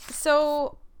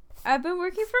So I've been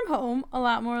working from home a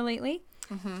lot more lately.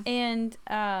 Mm-hmm. And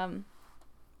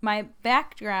my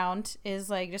background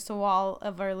is like just a wall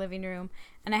of our living room.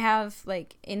 And I have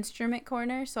like instrument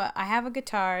corner. So I have a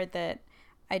guitar that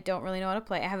I don't really know how to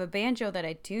play. I have a banjo that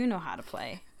I do know how to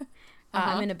play.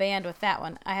 I'm in a band with that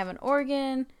one. I have an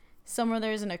organ. Somewhere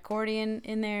there's an accordion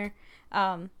in there.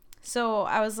 So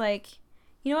I was like,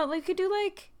 you know what? We could do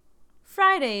like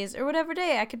Fridays or whatever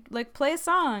day. I could like play a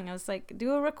song. I was like,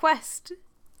 do a request.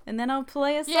 And then I'll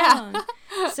play a song. Yeah.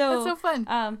 So, that's so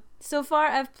fun. So far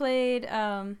I've played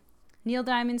Neil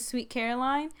Diamond's Sweet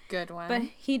Caroline. Good one. But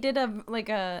he did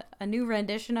a new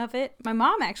rendition of it. My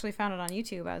mom actually found it on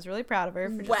YouTube. I was really proud of her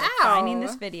for just like, finding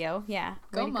this video. Yeah.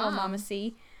 Way to go, Mama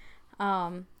C.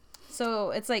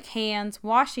 So it's like hands,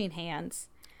 washing hands.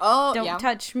 Oh, Don't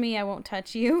touch me, I won't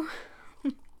touch you.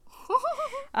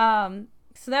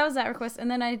 So that was that request. And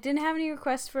then I didn't have any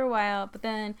requests for a while, but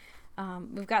then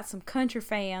we've got some country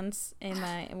fans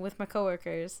with my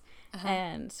coworkers.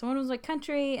 And someone was like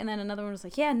country, and then another one was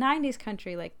like, yeah, 90s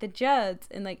country, like the Judds.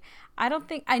 And like, I don't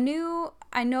think I know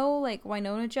like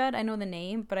Winona Judd, I know the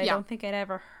name, but I don't think I'd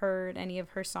ever heard any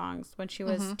of her songs when she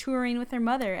was touring with her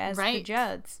mother as the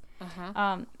Judds.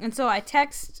 And so I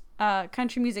text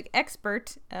country music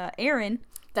expert Aaron.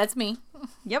 That's me.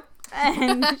 Yep.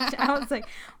 And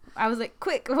I was like,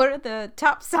 quick, what are the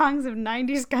top songs of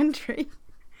 90s country?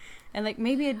 And like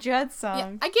maybe a Judd song.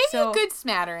 Yeah, I gave you a good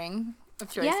smattering of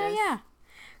choices. Yeah.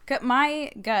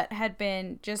 My gut had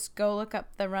been just go look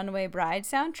up the Runaway Bride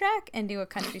soundtrack and do a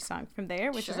country song from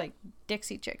there, which is like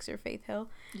Dixie Chicks or Faith Hill.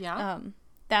 Yeah.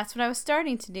 That's what I was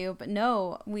starting to do, but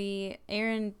no,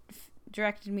 Aaron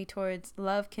directed me towards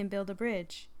Love Can Build a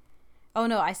Bridge. Oh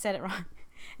no, I said it wrong.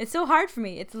 It's so hard for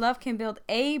me. It's Love Can Build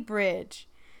a Bridge.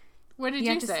 What did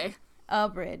you say? A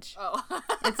bridge. Oh.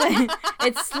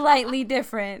 It's slightly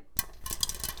different.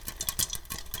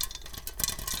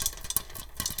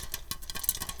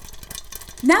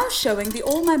 Now showing the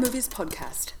All My Movies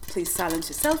podcast. Please silence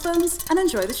your cell phones and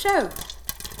enjoy the show.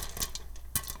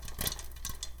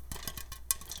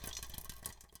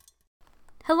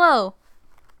 Hello.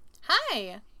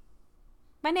 Hi.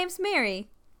 My name's Mary.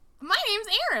 My name's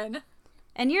Aaron.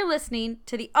 And you're listening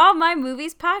to the All My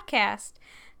Movies podcast.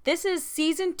 This is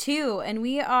season 2, and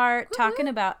we are talking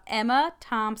about Emma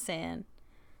Thompson.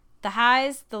 The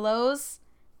highs, the lows,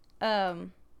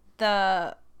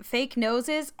 the fake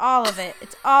noses, all of it.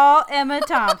 It's all Emma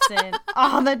Thompson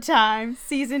all the time.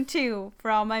 Season 2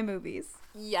 for All My Movies.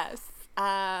 Yes. You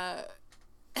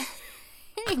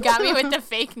got me with the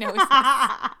fake noses.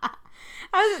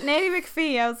 I was Nanny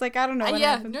McPhee. I was like, I don't know what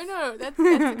happened. No, that's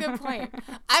a good point.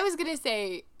 I was going to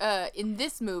say, in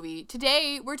this movie,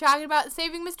 today we're talking about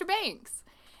Saving Mr. Banks.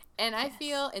 And I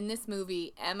feel in this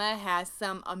movie, Emma has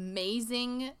some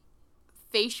amazing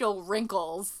facial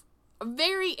wrinkles.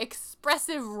 Very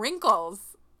expressive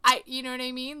wrinkles. You know what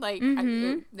I mean? Like, I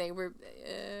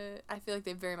feel like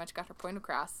they very much got her point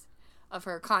across of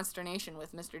her consternation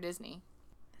with Mr. Disney.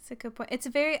 That's a good point.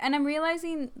 And I'm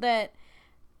realizing that,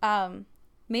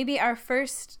 maybe our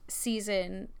first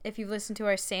season, if you've listened to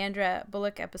our Sandra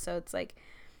Bullock episodes, like,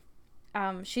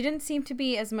 she didn't seem to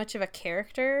be as much of a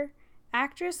character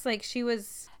actress. Like, she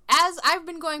was... As I've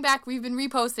been going back, we've been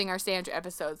reposting our Sandra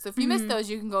episodes. So if you missed those,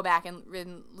 you can go back and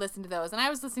listen to those. And I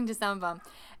was listening to some of them.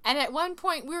 And at one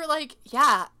point, we were like,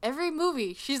 yeah, every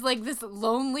movie, she's like this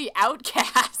lonely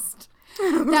outcast.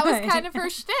 That was kind of her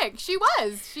shtick. She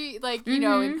was. She, like, you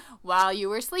know, in While You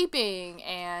Were Sleeping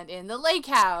and in The Lake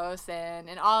House and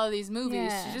in all of these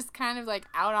movies, she's just kind of, like,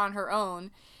 out on her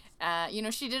own. You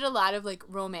know, she did a lot of, like,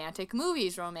 romantic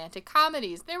movies, romantic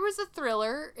comedies. There was a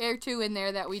thriller or two in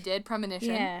there that we did,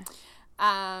 Premonition.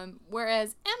 Yeah.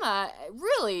 Whereas Emma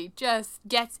really just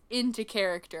gets into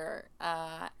character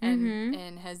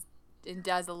and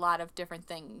does a lot of different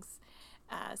things.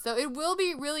 So it will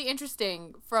be really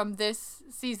interesting from this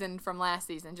season, from last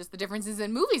season, just the differences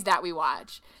in movies that we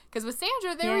watch. Because with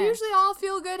Sandra, they were usually all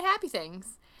feel-good, happy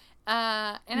things.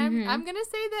 And I'm going to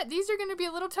say that these are going to be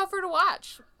a little tougher to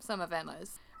watch, some of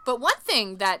Emma's. But one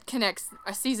thing that connects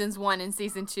seasons 1 and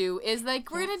season 2 is,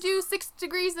 like, we're going to do 6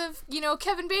 degrees of, you know,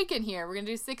 Kevin Bacon here. We're going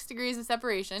to do 6 degrees of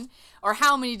separation. Or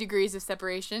how many degrees of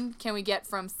separation can we get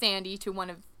from Sandy to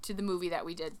the movie that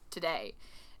we did today?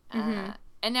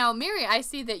 And now, Mary, I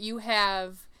see that you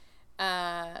have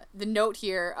the note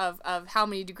here of how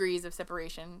many degrees of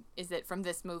separation is it from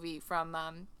this movie, from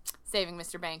Saving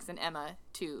Mr. Banks and Emma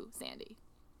to Sandy.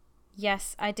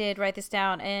 Yes, I did write this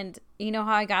down. And you know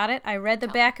how I got it? I read the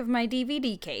back of my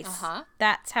DVD case.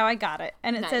 That's how I got it.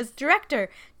 And it says, Director,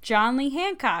 John Lee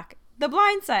Hancock. The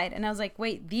Blind Side. And I was like,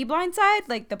 wait, The Blind Side?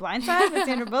 Like The Blind Side with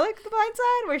Sandra Bullock, The Blind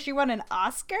Side, where she won an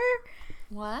Oscar?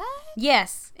 What?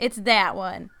 Yes, it's that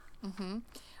one. Mm-hmm.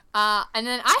 And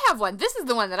then I have one. This is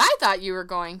the one that I thought you were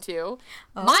going to.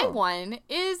 Oh. My one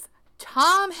is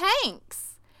Tom Hanks.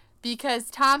 Because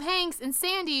Tom Hanks and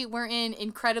Sandy were in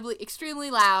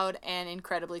Extremely Loud and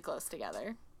Incredibly Close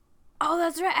Together. Oh,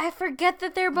 that's right. I forget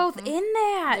that they're both in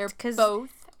that. They're both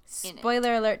in it.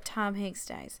 Spoiler alert, Tom Hanks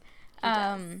dies.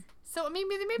 So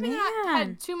maybe they not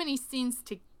had too many scenes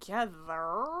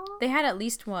together. They had at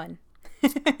least one.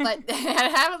 But they had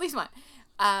to have at least one.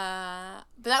 But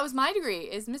that was my degree,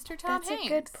 is Mr. Tom Hanks. That's a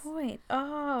good point.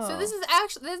 Oh. So this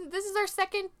is our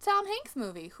second Tom Hanks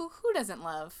movie. Who doesn't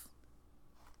love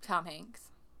Tom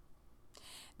Hanks?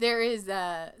 There is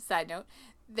a side note.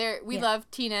 We love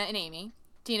Tina and Amy.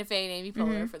 Tina Fey and Amy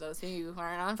Poehler, for those of you who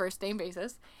aren't on first name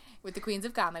basis, with the Queens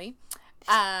of Comedy.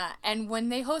 And when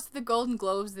they hosted the Golden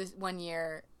Globes this one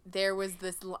year, there was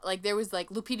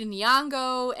Lupita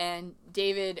Nyong'o and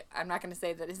David, I'm not going to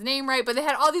say that his name right, but they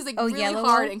had all these really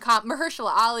hard and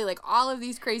Mahershala Ali, like all of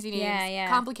these crazy names,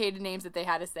 complicated names that they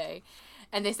had to say.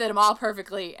 And they said them all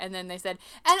perfectly. And then they said,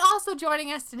 and also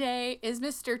joining us today is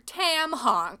Mr. Tam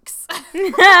Honks.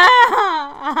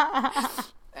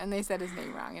 And they said his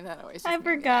name wrong, and that always just I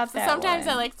forgot that. So sometimes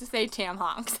one. I like to say Tam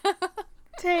Honks.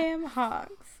 Tam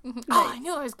Honks. Nice. Oh, I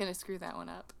knew I was going to screw that one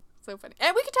up. So funny.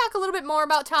 And we could talk a little bit more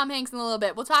about Tom Hanks in a little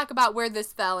bit. We'll talk about where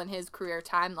this fell in his career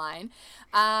timeline.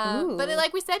 But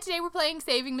like we said, today we're playing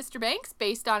Saving Mr. Banks,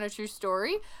 based on a true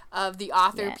story of the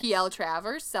author P.L.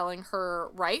 Travers selling her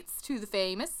rights to the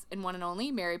famous and one and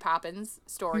only Mary Poppins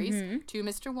stories to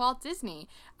Mr. Walt Disney.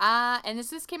 And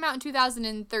this came out in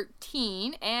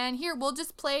 2013. And here, we'll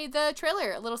just play the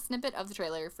trailer, a little snippet of the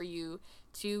trailer for you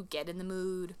to get in the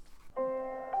mood.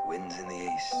 Winds in the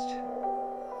east.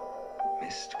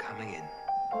 Mist coming in,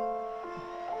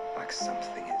 like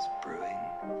something is brewing,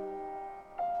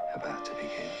 about to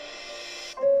begin.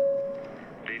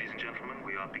 Ladies and gentlemen,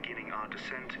 we are beginning our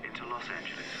descent into Los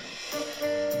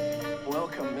Angeles.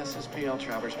 Welcome, Mrs. P.L.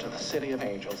 Travers, to the City of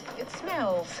Angels. It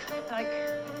smells like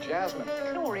Jasmine.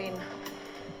 chlorine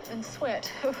and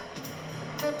sweat.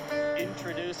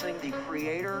 Introducing the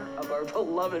creator of our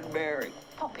beloved Mary.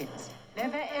 Poppins.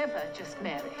 Never ever just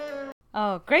Mary.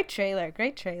 Oh, great trailer.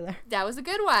 Great trailer. That was a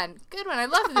good one. Good one. I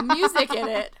love the music in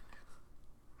it.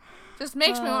 Just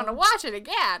makes me want to watch it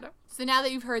again. So now that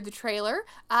you've heard the trailer,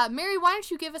 Mary, why don't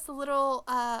you give us a little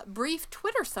brief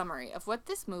Twitter summary of what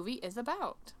this movie is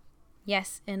about?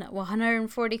 Yes, in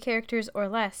 140 characters or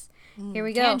less. Here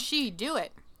we go. Can she do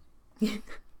it?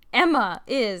 Emma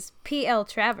is P.L.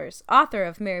 Travers, author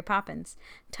of Mary Poppins.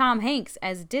 Tom Hanks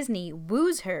as Disney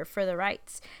woos her for the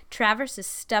rights. Travers is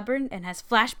stubborn and has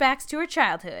flashbacks to her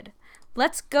childhood.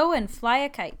 Let's go and fly a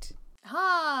kite.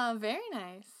 Ah, very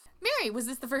nice. Mary, was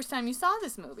this the first time you saw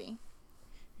this movie?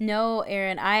 No,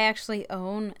 Erin, I actually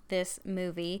own this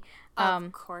movie.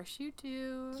 Of course you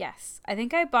do. Yes, I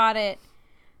think I bought it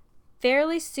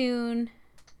fairly soon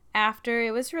after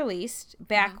it was released,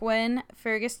 back when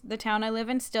Fergus, the town I live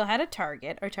in, still had a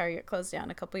Target, or Target closed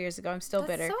down a couple years ago. I'm still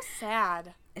bitter. That's so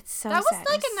sad. It's so sad. That was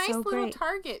like it's a nice so little great.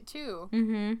 Target, too.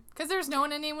 Mm-hmm. Because there's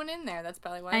anyone in there. That's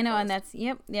probably why I know, closed. and that's,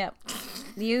 yep.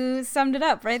 You summed it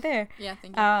up right there. Yeah,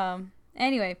 thank you.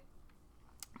 Anyway,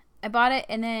 I bought it,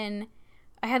 and then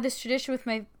I had this tradition with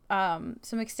my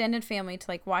some extended family to,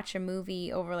 like, watch a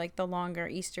movie over, like, the longer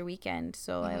Easter weekend.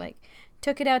 So I, like,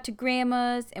 took it out to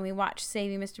Grandma's, and we watched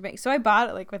Saving Mr. Banks. So I bought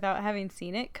it, like, without having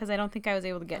seen it, because I don't think I was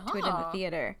able to get to it in the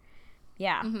theater.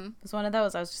 Yeah, it was one of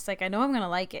those. I was just like, I know I'm going to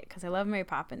like it, because I love Mary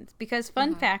Poppins. Because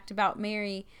fun fact about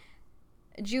Mary,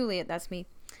 Juliet, that's me.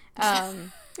 Yes,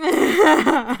 we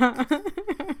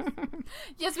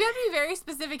have to be very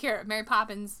specific here. Mary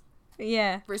Poppins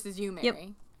versus you,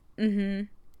 Mary. Yep.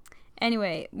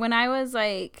 Anyway, when I was,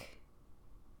 like,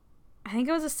 I think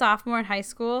I was a sophomore in high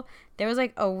school, there was,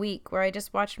 like, a week where I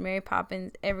just watched Mary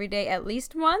Poppins every day at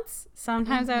least once.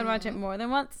 Sometimes I would watch it more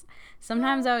than once.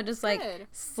 Sometimes I would just, like,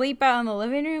 sleep out in the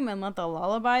living room and let the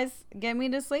lullabies get me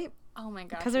to sleep. Oh, my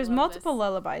gosh. Because there's multiple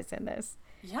lullabies in this.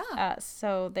 Yeah.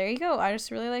 So there you go. I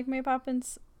just really like Mary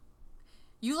Poppins.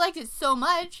 You liked it so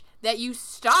much that you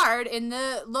starred in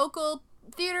the local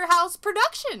theater house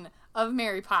production of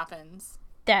Mary Poppins.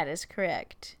 That is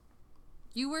correct.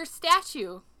 You were a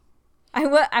statue. I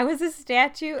was a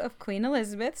statue of Queen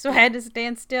Elizabeth, so I had to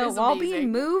stand still while amazing.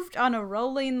 being moved on a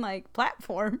rolling, like,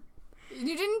 platform.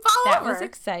 You didn't fall over. That was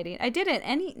exciting. I didn't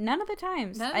none of the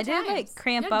times. I did, like,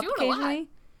 cramp up occasionally.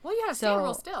 Well, you had to stand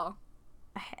real still.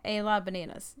 I ate a lot of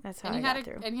bananas. That's how I got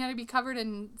through. And you had to be covered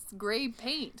in gray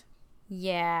paint.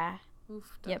 Yeah.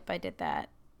 Oof. Yep, I did that.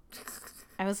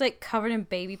 I was like covered in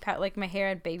baby powder, like my hair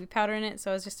had baby powder in it, so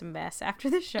I was just a mess after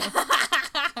the show.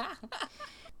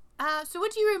 So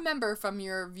what do you remember from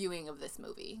your viewing of this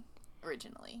movie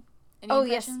originally? Any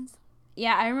Yes. impressions?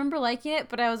 Yeah, I remember liking it,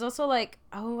 but I was also like,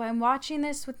 oh, I'm watching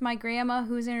this with my grandma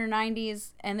who's in her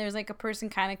 90s, and there's like a person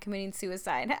kind of committing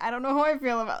suicide. I don't know how I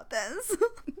feel about this.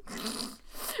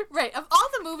 Right. Of all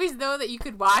the movies, though, that you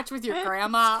could watch with your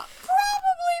grandma,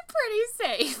 probably pretty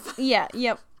safe. Yeah,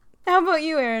 yep. How about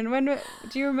you, Erin?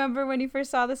 Do you remember when you first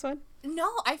saw this one?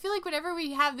 No, I feel like whenever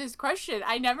we have this question,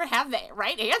 I never have the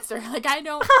right answer. Like, I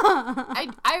don't,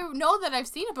 I know that I've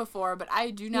seen it before, but I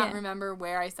do not remember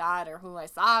where I saw it or who I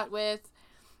saw it with.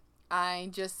 I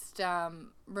just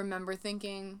remember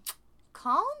thinking,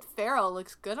 Colin Farrell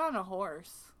looks good on a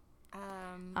horse.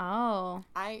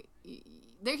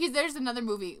 There's another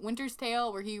movie, Winter's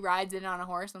Tale, where he rides in on a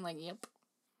horse. I'm like, yep.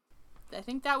 I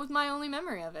think that was my only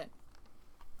memory of it.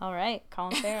 All right,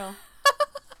 Colin Farrell.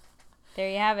 There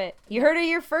you have it. You heard it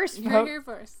here first, folks. You heard it here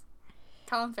first.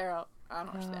 Colin Farrell on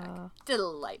horseback.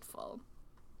 Delightful.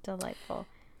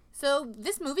 So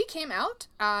this movie came out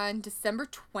on December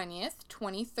 20th,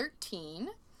 2013.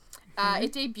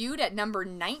 It debuted at number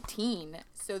 19.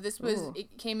 So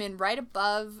it came in right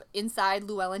above Inside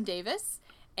Llewellyn Davis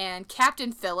and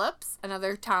Captain Phillips,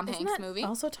 another Tom Hanks movie.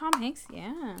 Also Tom Hanks,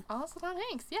 yeah. Also Tom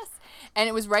Hanks, yes. And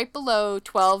it was right below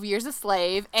 12 Years a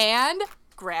Slave and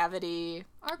Gravity.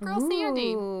 Our girl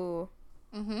Sandy.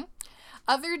 Mm-hmm.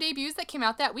 Other debuts that came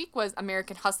out that week was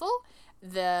American Hustle,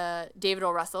 the David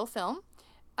O. Russell film.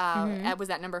 It was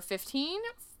at number 15,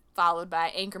 followed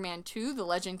by Anchorman 2, The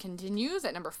Legend Continues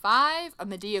at number 5. A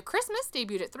Medea Christmas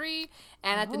debuted at 3.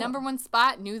 And at the number 1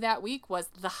 spot, new that week, was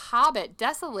The Hobbit,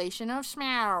 Desolation of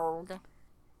Smaug.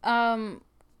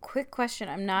 Quick question.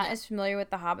 I'm not as familiar with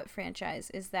the Hobbit franchise.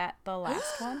 Is that the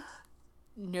last one?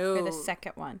 No. Or the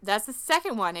second one? That's the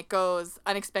second one. It goes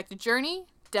Unexpected Journey,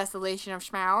 Desolation of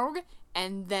Smaug,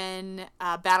 and then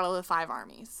Battle of the Five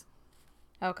Armies.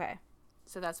 Okay.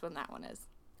 So that's when that one is.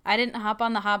 I didn't hop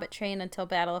on the Hobbit train until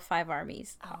Battle of Five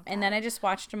Armies. Oh, and then I just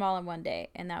watched them all in one day,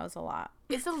 and that was a lot.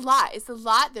 It's a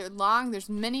lot. They're long. There's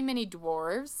many, many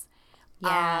dwarves.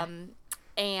 Yeah.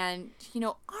 And,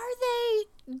 are they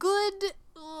good?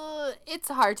 It's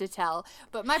hard to tell.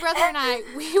 But my brother and I,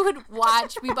 we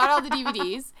bought all the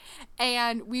DVDs,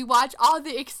 and we watch all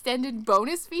the extended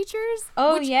bonus features,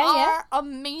 which are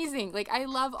amazing. Like, I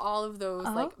love all of those,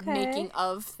 making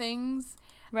of things.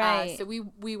 Right. So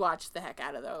we watch the heck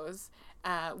out of those.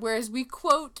 Whereas we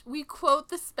quote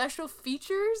the special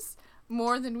features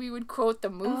more than we would quote the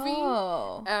movie.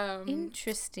 Oh,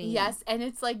 interesting. Yes, and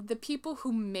it's like the people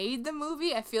who made the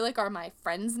movie, I feel like, are my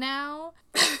friends now.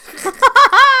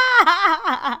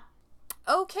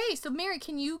 Okay, so Mary,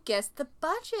 can you guess the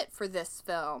budget for this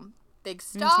film? Big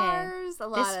stars, a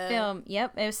lot of... film,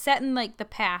 yep. It was set in, like, the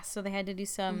past, so they had to do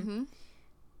some...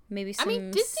 Maybe some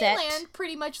Disneyland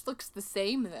pretty much looks the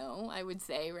same, though, I would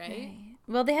say, right?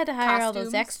 Well, they had to hire all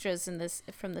those Costumes. extras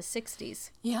from the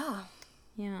 60s. Yeah.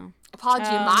 Yeah. Paul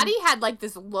Giamatti had, like,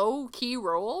 this low-key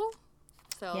role.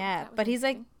 So yeah, but he's,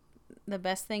 like, the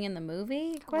best thing in the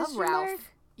movie? I love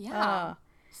Ralph. Yeah.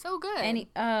 So good. And he,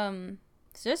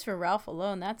 just for Ralph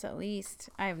alone, that's at least...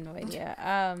 I have no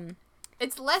idea.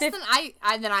 It's less than I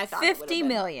thought it would have been. $50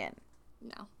 million.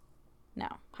 No.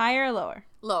 Higher or lower?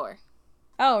 Lower.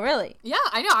 Oh, really? Yeah,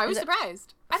 I know. I was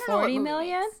surprised. I don't know what 40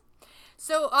 million? Makes.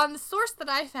 So on the source that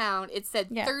I found, it said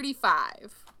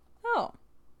 35. Oh.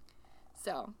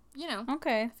 So,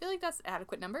 Okay. I feel like that's an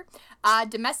adequate number.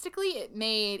 Domestically, it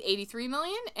made 83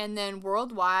 million, and then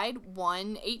worldwide,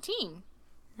 118.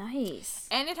 Nice.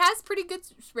 And it has pretty good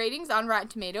ratings on Rotten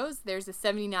Tomatoes. There's a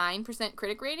 79%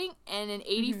 critic rating and an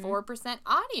 84%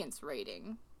 audience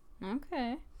rating.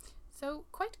 Okay. So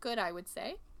quite good, I would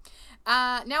say.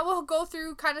 Now we'll go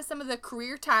through kind of some of the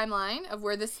career timeline of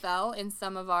where this fell in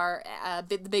some of our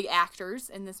the big actors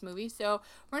in this movie. So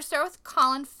we're going to start with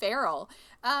Colin Farrell,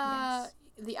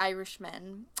 the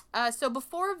Irishman. So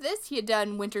before this, he had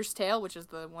done Winter's Tale, which is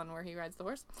the one where he rides the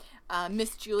horse.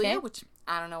 Miss Julia, which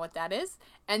I don't know what that is.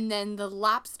 And then The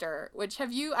Lobster, which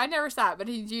I never saw it, but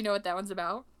do you know what that one's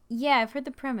about? Yeah, I've heard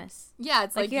the premise. Yeah,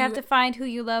 it's like you have to find who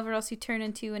you love or else you turn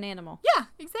into an animal. Yeah,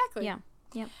 exactly. Yeah.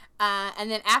 Yep. And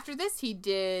then after this, he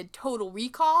did Total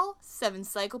Recall, Seven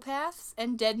Psychopaths,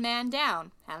 and Dead Man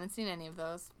Down. Haven't seen any of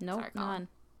those. Nope, none.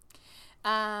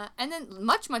 And then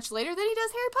much, much later, then he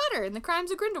does Harry Potter and the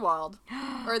Crimes of Grindelwald.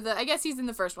 I guess he's in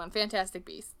the first one, Fantastic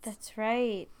Beasts. That's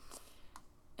right.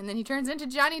 And then he turns into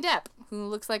Johnny Depp, who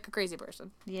looks like a crazy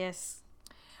person. Yes.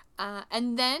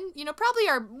 And then, probably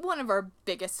one of our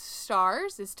biggest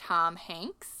stars is Tom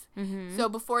Hanks. Mm-hmm. So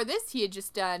before this, he had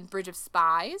just done Bridge of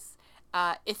Spies.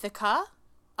 Ithaca,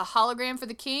 A Hologram for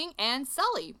the King, and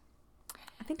Sully.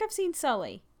 I think I've seen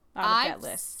Sully out of that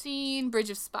list. I've seen Bridge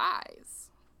of Spies.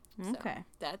 Okay. So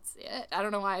that's it. I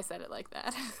don't know why I said it like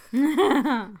that.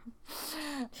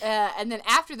 And then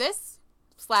after this,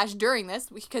 / during this,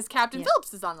 because Captain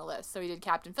Phillips is on the list. So we did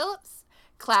Captain Phillips,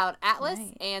 Cloud Atlas,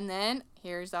 right. and then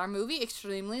here's our movie,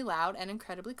 Extremely Loud and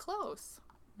Incredibly Close.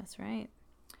 That's right.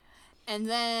 And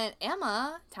then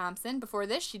Emma Thompson, before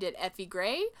this, she did Effie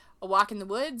Gray, A Walk in the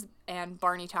Woods, and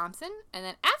Barney Thompson. And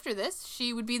then after this,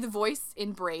 she would be the voice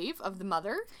in Brave of the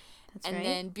mother. That's and right.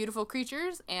 then Beautiful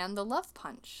Creatures and The Love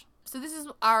Punch. So this is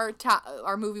our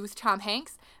movie with Tom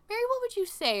Hanks. Mary, what would you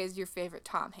say is your favorite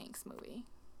Tom Hanks movie?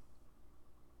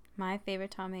 My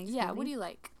favorite Tom Hanks Yeah, movie? what do you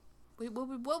like?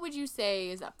 What would you say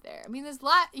is up there? I mean, there's a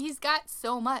lot. He's got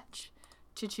so much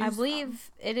to choose I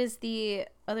believe it is the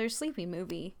other sleepy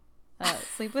movie,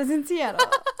 Sleepless in Seattle.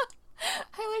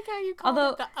 I like how you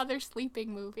call it the other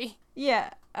sleeping movie. Yeah,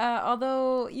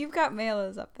 although You've Got Mail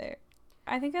is up there.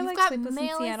 I think I like Sleepless in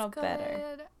Seattle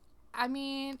better. I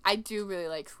mean, I do really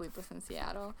like Sleepless in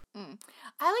Seattle.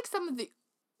 I like some of the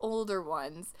older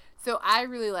ones. So I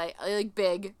like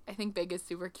Big. I think Big is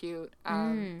super cute.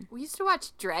 We used to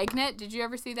watch Dragnet. Did you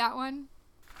ever see that one?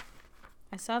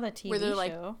 I saw the TV Where they're show.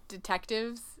 like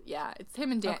detectives. Yeah, it's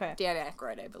him and Dan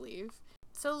Aykroyd, I believe.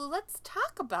 So let's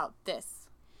talk about this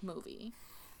movie.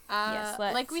 Yes,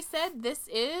 let's. Like we said, this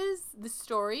is the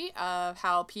story of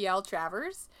how P.L.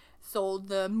 Travers sold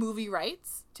the movie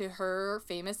rights to her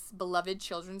famous beloved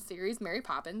children's series Mary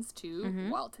Poppins to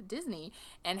Walt Disney,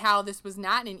 and how this was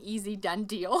not an easy done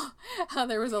deal. How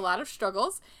there was a lot of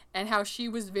struggles, and how she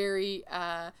was very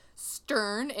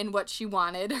stern in what she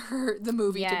wanted the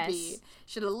movie to be.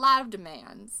 She had a lot of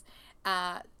demands.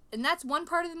 And that's one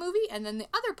part of the movie, and then the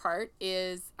other part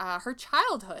is her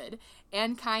childhood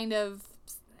and kind of,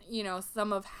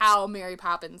 some of how Mary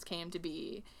Poppins came to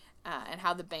be. And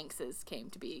how the Bankses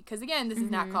came to be. Because, again, this is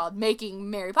not called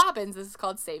Making Mary Poppins. This is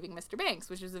called Saving Mr. Banks,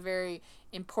 which is a very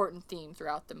important theme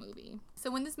throughout the movie. So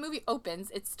when this movie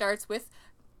opens, it starts with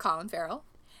Colin Farrell.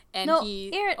 And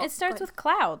it starts with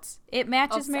clouds. It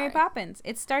matches Mary Poppins.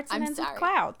 It starts and ends with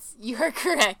clouds. You are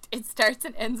correct. It starts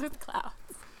and ends with clouds.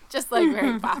 Just like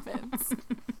Mary Poppins.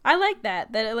 I like that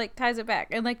it, ties it back.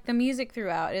 And, the music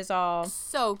throughout is all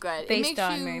so good. Based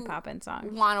on Mary Poppins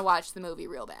songs. Want to watch the movie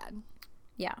real bad.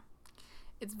 Yeah.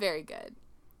 It's very good.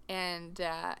 And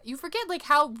you forget,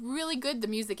 how really good the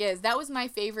music is. That was my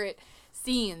favorite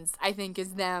scenes, I think,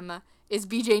 is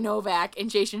B.J. Novak and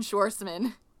Jason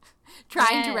Schwartzman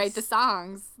trying to write the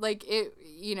songs.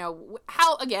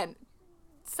 How, again,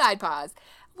 side pause.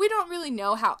 We don't really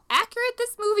know how accurate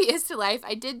this movie is to life.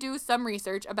 I did do some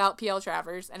research about P.L.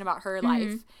 Travers and about her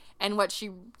life and what she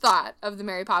thought of the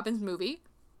Mary Poppins movie.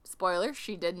 Spoiler,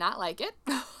 she did not like it.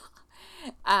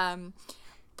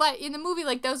 But in the movie,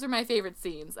 those are my favorite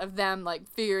scenes of them,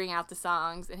 figuring out the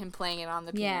songs and him playing it on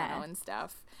the piano and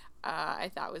stuff.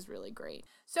 I thought was really great.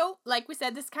 So, like we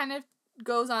said, this kind of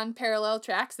goes on parallel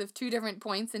tracks of two different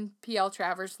points in P.L.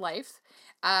 Travers' life.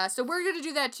 So we're going to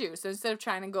do that too. So instead of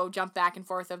trying to jump back and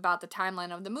forth about the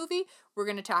timeline of the movie, we're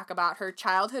going to talk about her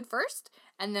childhood first,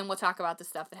 and then we'll talk about the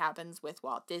stuff that happens with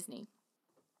Walt Disney.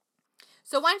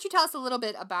 So why don't you tell us a little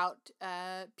bit about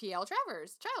P.L.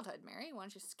 Travers' childhood, Mary? Why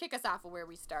don't you just kick us off of where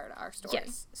we start our story?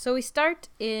 Yes. So we start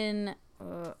in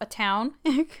a town.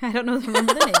 I don't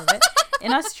remember the name of it.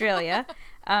 In Australia.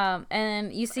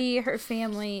 And you see her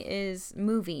family is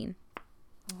moving.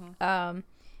 And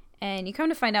you come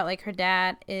to find out, her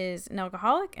dad is an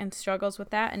alcoholic and struggles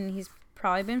with that. And he's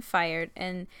probably been fired.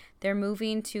 And they're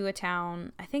moving to a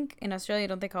town. I think in Australia,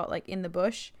 don't they call it, in the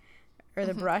bush? Or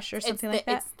the brush or something like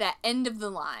that. It's the end of the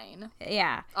line.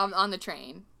 Yeah. On the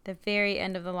train. The very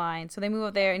end of the line. So they move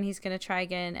up there and he's going to try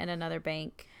again at another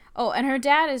bank. Oh, and her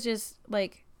dad is just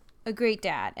a great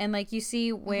dad. And you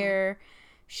see where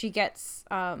she gets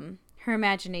her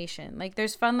imagination.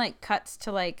 There's fun cuts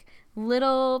to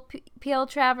little P.L.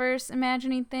 Travers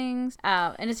imagining things.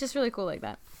 And it's just really cool like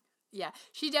that. Yeah,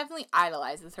 she definitely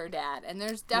idolizes her dad. And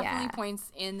there's definitely points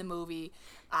in the movie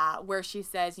where she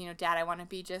says, Dad, I want to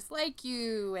be just like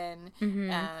you. And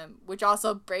which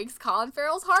also breaks Colin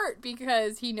Farrell's heart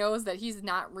because he knows that he's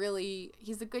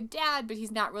a good dad, but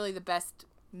he's not really the best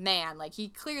man. He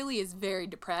clearly is very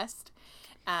depressed.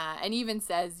 And even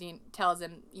tells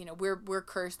him, we're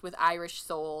cursed with Irish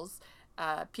souls.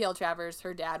 P.L. Travers,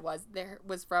 her dad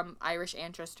was from Irish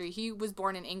ancestry. He was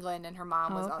born in England and her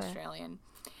mom was Australian.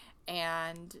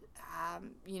 And,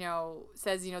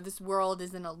 says, this world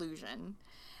is an illusion.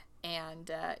 And,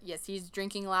 yes, he's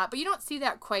drinking a lot. But you don't see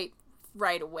that quite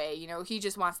right away. You know, he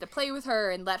just wants to play with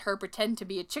her and let her pretend to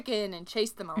be a chicken and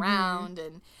chase them around.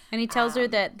 And he tells her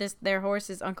that their horse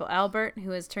is Uncle Albert,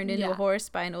 who has turned into Yeah. a horse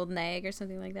by an old nag or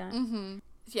something like that.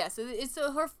 Yeah,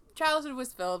 so her childhood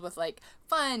was filled with like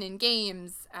fun and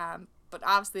games, but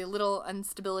obviously a little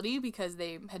instability because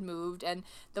they had moved, and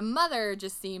the mother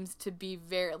just seems to be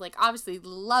very, like, obviously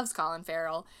loves Colin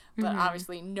Farrell, but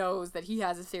obviously knows that he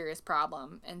has a serious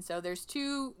problem. And so there's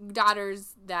 2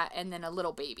 daughters and then a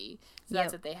little baby. So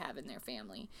that's what they have in their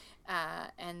family.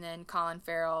 And then Colin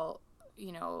Farrell,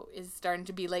 you know, is starting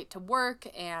to be late to work,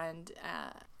 and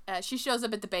she shows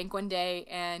up at the bank one day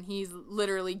and he's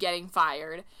literally getting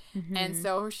fired. And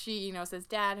so she, you know, says,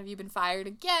 Dad, have you been fired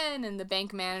again? And the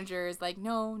bank manager is like,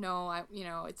 no,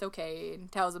 it's okay. And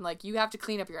tells him, like, you have to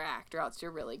clean up your act or else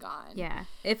you're really gone. Yeah.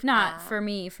 If not for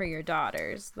me, for your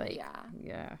daughters. Like,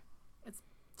 yeah. It's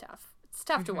tough. It's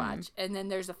tough to watch. And then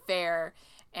there's a fair,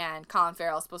 and Colin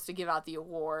Farrell is supposed to give out the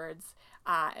awards.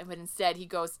 But instead he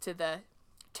goes to the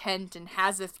tent and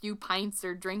has a few pints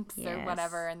or drinks or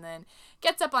whatever, and then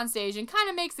gets up on stage and kind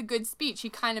of makes a good speech. He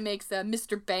kind of makes a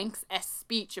Mr. Banks-esque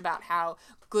speech about how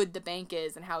good the bank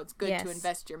is and how it's good to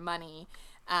invest your money.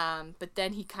 But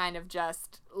then he kind of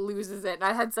just loses it. And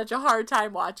I had such a hard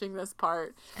time watching this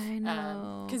part. I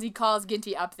know. Because he calls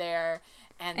Ginty up there.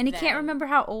 And he can't remember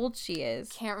how old she is.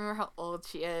 Can't remember how old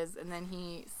she is. And then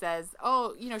he says,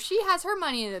 oh, you know, she has her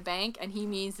money in the bank. And he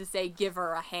means to say, give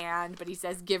her a hand. But he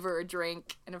says, give her a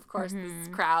drink. And, of course, this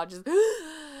crowd just...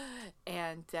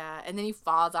 and then he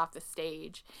falls off the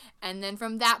stage. And then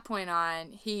from that point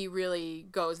on, he really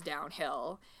goes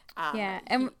downhill.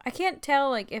 And I can't tell,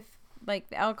 like, if, like,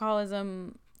 the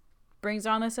alcoholism brings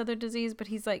on this other disease, but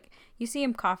he's like, you see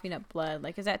him coughing up blood.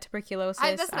 Like, is that tuberculosis?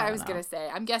 That's what I was going to say.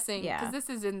 I'm guessing, because Yeah. this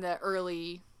is in the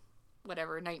early,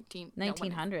 whatever,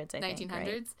 1900s, I think, 1900s.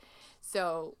 Right?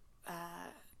 So,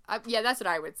 that's what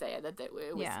I would say, that it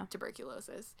was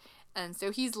tuberculosis. And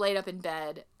so he's laid up in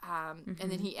bed, and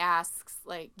then he asks,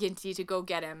 like, Ginty to go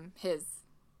get him his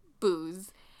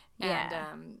booze.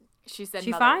 And she said,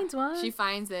 she finds one. She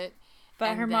finds it.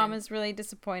 But her mom is really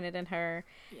disappointed in her.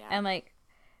 Yeah. And, like,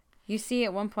 you see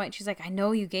at one point, she's like, I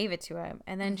know you gave it to him.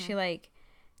 And then she, like,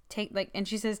 and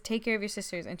she says, take care of your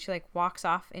sisters. And she, like, walks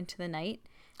off into the night.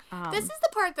 This is the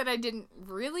part that I didn't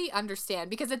really understand,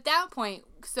 because at that point,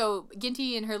 so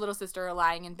Ginty and her little sister are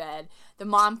lying in bed. The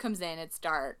mom comes in, it's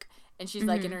dark, and she's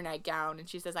like in her nightgown, and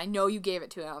she says, I know you gave it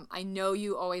to him. I know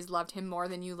you always loved him more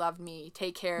than you loved me.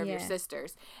 Take care of your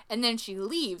sisters. And then she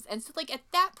leaves. And so, like, at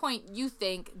that point, you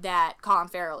think that Colin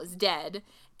Farrell is dead,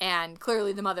 and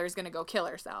clearly the mother is going to go kill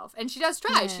herself. And she does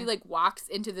try. She, like, walks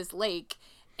into this lake,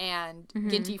 and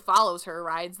Ginty follows her,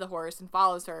 rides the horse and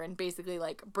follows her, and basically,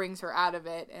 like, brings her out of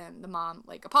it. And the mom,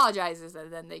 like, apologizes,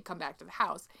 and then they come back to the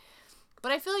house.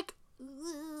 But I feel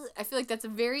like that's a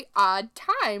very odd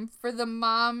time for the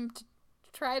mom to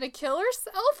try to kill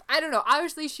herself. I don't know.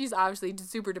 Obviously, she's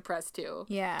super depressed too.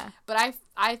 Yeah. But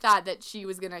I thought that she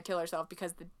was going to kill herself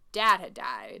because the dad had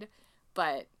died,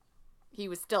 but he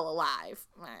was still alive.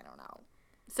 I don't know.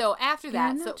 So after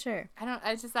that, I'm not sure.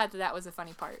 I just thought that was a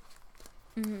funny part.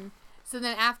 So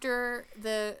then after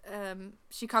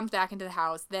she comes back into the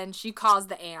house, then she calls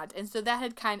the aunt. And so that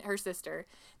had her sister,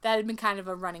 that had been kind of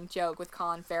a running joke with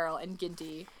Colin Farrell and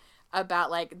Ginty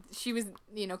about, like, she was,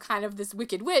 you know, kind of this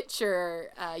wicked witch, or,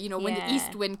 you know, when the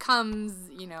east wind comes,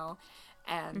 you know,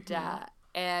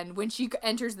 and when she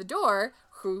enters the door,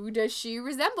 who does she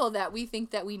resemble that we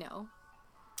think that we know?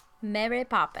 Mary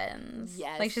Poppins.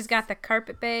 Yes. Like, she's got the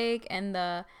carpet bag and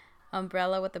the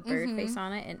umbrella with the bird face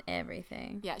on it and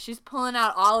everything. Yeah, she's pulling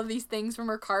out all of these things from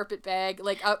her carpet bag,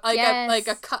 like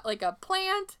a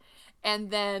plant,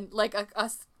 and then like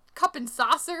a cup and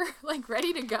saucer, like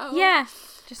ready to go. Yeah,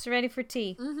 just ready for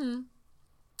tea.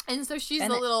 And so she's a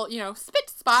little, you know, spit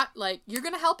spot, like, you're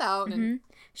gonna help out. And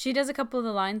she does a couple of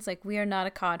the lines like, we are not a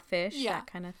codfish, that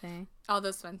kind of thing. All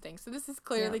those fun things. So this is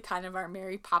clearly kind of our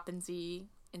Mary Poppins-y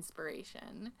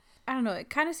inspiration. I don't know. It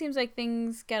kind of seems like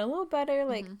things get a little better.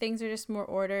 Like, things are just more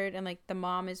ordered, and, like, the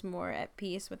mom is more at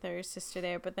peace with her sister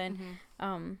there. But then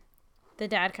the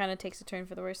dad kind of takes a turn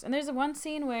for the worse. And there's one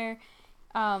scene where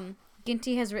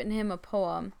Ginty has written him a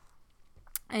poem,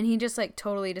 and he just, like,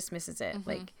 totally dismisses it.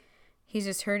 Like, he's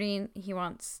just hurting. He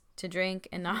wants to drink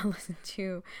and not listen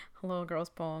to a little girl's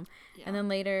poem. Yeah. And then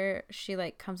later she,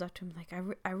 like, comes up to him like,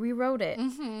 I rewrote it.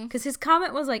 Because his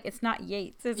comment was like, it's not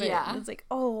Yeats, is it? And it's like,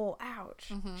 oh,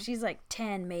 ouch. She's like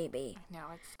 10 maybe. No,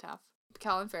 it's tough.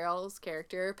 Colin Farrell's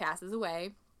character passes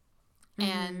away.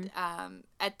 And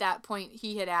at that point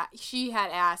she had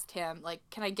asked him, like,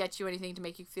 can I get you anything to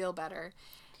make you feel better?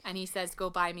 And he says,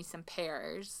 go buy me some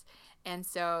pears. And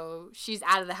so she's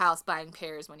out of the house buying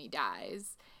pears when he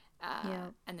dies.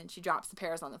 And then she drops the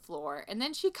pears on the floor. And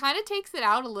then she kind of takes it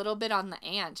out a little bit on the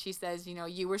aunt. She says, you know,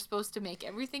 you were supposed to make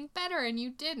everything better and you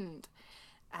didn't.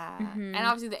 And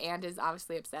obviously the aunt is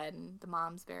obviously upset and the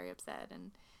mom's very upset.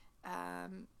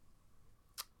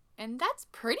 And that's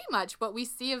pretty much what we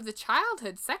see of the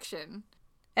childhood section.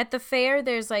 At the fair,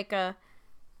 there's like a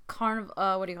carnival,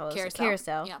 what do you call it?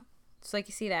 Carousel. Yeah. So like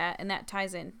you see that, and that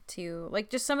ties into like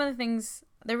just some of the things.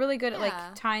 They're really good at like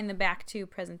tying them back to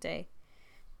present day.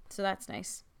 So that's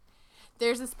nice.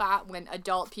 There's a spot when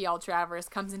adult P.L. Travers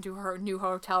comes into her new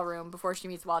hotel room before she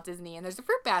meets Walt Disney, and there's a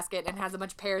fruit basket and has a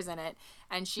bunch of pears in it,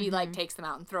 and she like takes them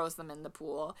out and throws them in the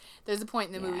pool. There's a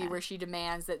point in the movie where she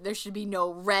demands that there should be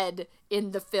no red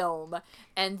in the film,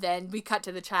 and then we cut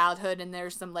to the childhood and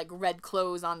there's some like red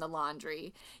clothes on the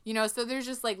laundry. You know, so there's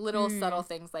just like little subtle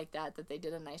things like that they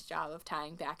did a nice job of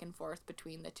tying back and forth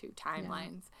between the two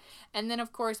timelines. And then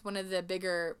of course one of the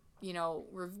bigger, you know,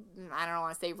 I don't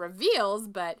want to say reveals,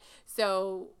 but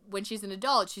so when she's an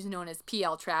adult, she's known as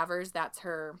P.L. Travers. That's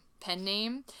her pen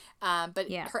name. But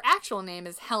her actual name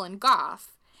is Helen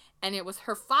Goff. And it was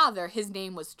her father. His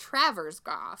name was Travers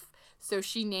Goff. So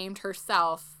she named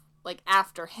herself, like,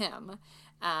 after him.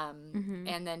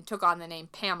 And then took on the name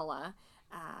Pamela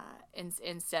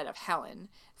instead of Helen.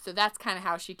 So that's kind of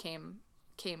how she came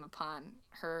upon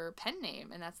her pen name,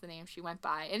 and that's the name she went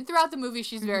by. And throughout the movie,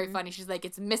 she's very funny. She's like,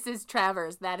 it's Mrs.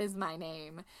 Travers. That is my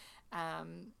name.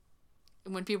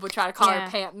 When people try to call her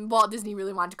Pam, Walt Disney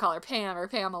really wanted to call her Pam or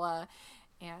Pamela,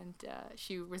 and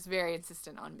she was very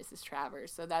insistent on Mrs.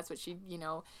 Travers. So that's what she, you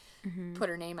know, put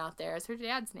her name out there as her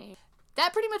dad's name.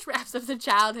 That pretty much wraps up the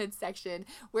childhood section,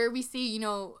 where we see, you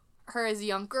know, her as a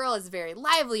young girl is very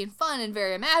lively and fun and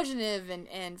very imaginative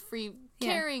and free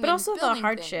caring, but also the building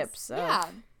hardships things.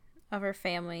 of her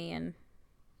family and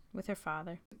with her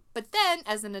father. But then,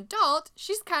 as an adult,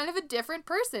 she's kind of a different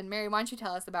person. Mary, why don't you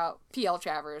tell us about P.L.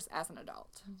 Travers as an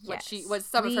adult? What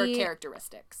some of her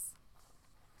characteristics?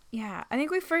 Yeah, I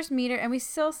think we first meet her, and we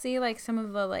still see like some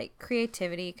of the like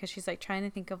creativity, because she's like trying to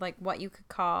think of like what you could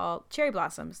call cherry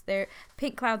blossoms. They're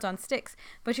pink clouds on sticks,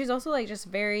 but she's also like just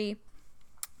very.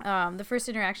 The first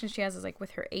interaction she has is like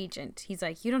with her agent. He's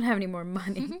like, "You don't have any more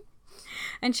money."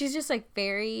 And she's just like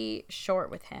very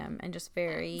short with him and just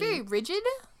very rigid,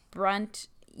 brunt,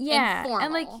 and formal.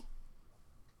 And like,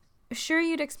 sure,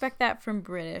 you'd expect that from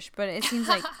British, but it seems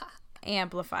like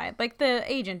amplified. Like the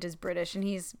agent is British and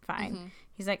he's fine.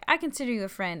 He's like, I consider you a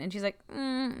friend, and she's like,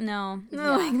 no,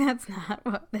 like that's not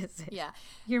what this is. Yeah,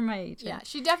 you're my agent. Yeah,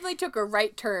 she definitely took a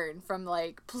right turn from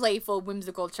like playful,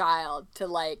 whimsical child to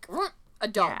like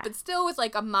adult, but still with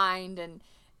like a mind and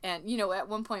you know, at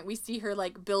one point we see her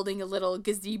like building a little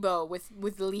gazebo with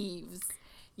leaves.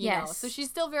 You know, so she's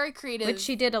still very creative, which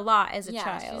she did a lot as a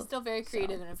child. She's still very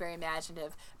creative and very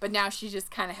imaginative, but now she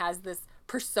just kind of has this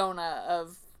persona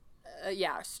of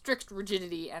strict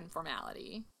rigidity and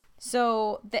formality.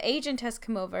 So the agent has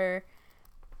come over.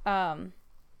 I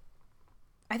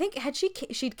think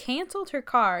she'd canceled her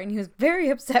car, and he was very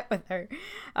upset with her.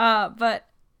 But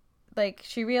like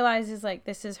she realizes like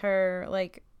this is her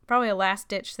like probably a last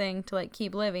ditch thing to like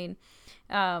keep living.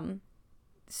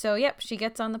 So yep, she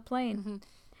gets on the plane.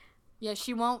 Yeah,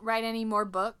 she won't write any more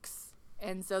books,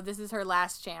 and so this is her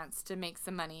last chance to make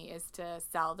some money, is to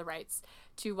sell the rights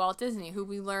to Walt Disney, who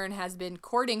we learn has been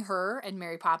courting her and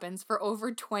Mary Poppins for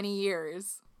over 20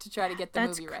 years to try to get the movie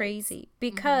right. That's crazy,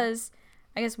 because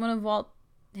I guess one of Walt's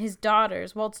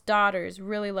daughters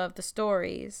really loved the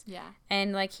stories. Yeah.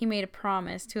 And like he made a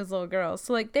promise to his little girls.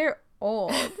 So like they're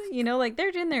old, you know, like they're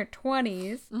in their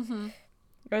 20s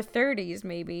or 30s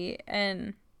maybe,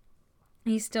 and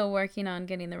he's still working on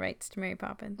getting the rights to Mary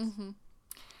Poppins.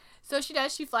 So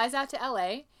she flies out to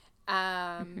LA,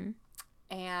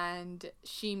 and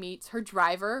she meets her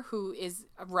driver, who is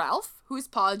Ralph, who is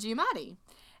Paul Giamatti.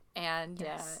 And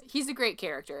he's a great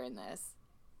character in this.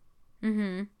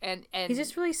 And he's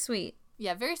just really sweet.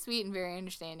 Yeah, very sweet and very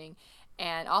understanding,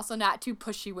 and also not too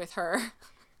pushy with her.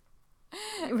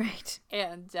 Right.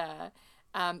 And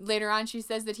later on she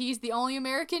says that he's the only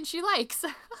American she likes.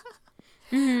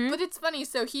 But it's funny,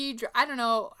 so I don't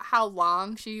know how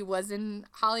long she was in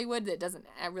Hollywood. That doesn't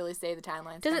really say the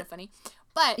timeline. It's kind of funny.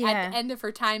 But at the end of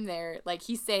her time there, like,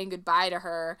 he's saying goodbye to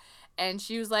her, and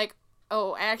she was like,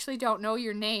 oh, I actually don't know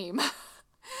your name.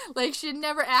 Like, she had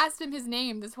never asked him his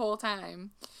name this whole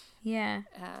time. Yeah.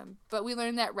 But we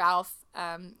learned that Ralph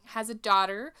has a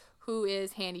daughter who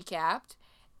is handicapped,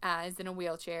 is in a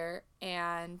wheelchair,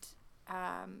 and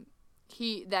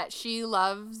she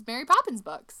loves Mary Poppins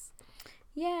books.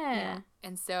 Yeah.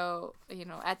 And so,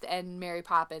 at the end, Mary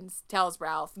Poppins tells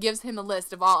Ralph, gives him a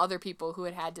list of all other people who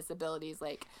had disabilities,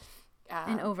 like...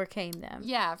 and overcame them.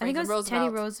 Yeah, I think it was Teddy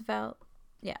Roosevelt.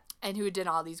 Yeah. And who did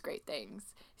all these great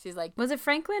things. She's like... Was it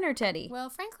Franklin or Teddy? Well,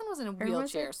 Franklin was in a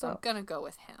wheelchair, so I'm going to go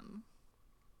with him.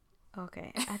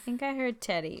 Okay. I think I heard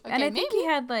Teddy. Okay, and I think he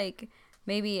had,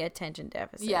 maybe attention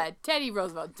deficit. Yeah, Teddy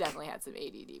Roosevelt definitely had some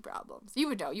ADD problems. You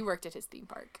would know. You worked at his theme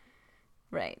park.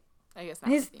 Right. I guess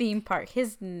not. His theme park.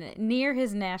 Near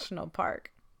his national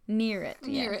park. Near it.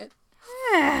 Near it.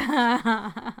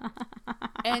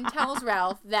 And tells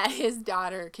Ralph that his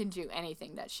daughter can do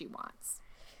anything that she wants.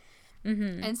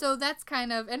 Mm-hmm. And so that's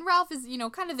kind of... And Ralph is,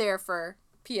 kind of there for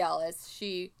PL as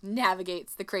she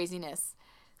navigates the craziness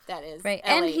that is right.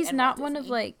 LA and he's not one of,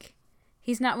 Disney.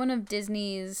 He's not one of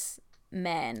Disney's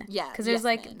men. Yeah. Because there's,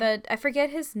 I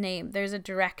forget his name. There's a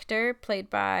director played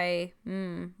by...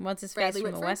 what's his Bradley face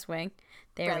from Whitford? The West Wing?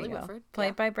 There Bradley we go. Whitford,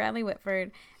 Played by Bradley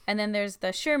Whitford. And then there's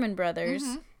the Sherman Brothers,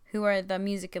 who are the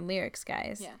music and lyrics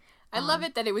guys. Yeah. I love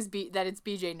it that it's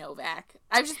BJ Novak.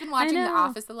 I've just been watching The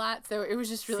Office a lot, so it was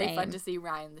just really fun to see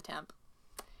Ryan the Temp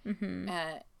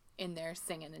in there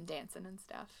singing and dancing and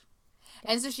stuff.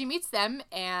 And so she meets them,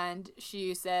 and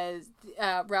she says,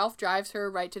 Ralph drives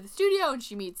her right to the studio, and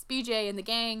she meets BJ and the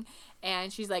gang,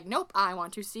 and she's like, nope, I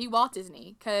want to see Walt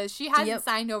Disney, because she hasn't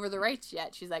signed over the rights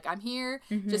yet. She's like, I'm here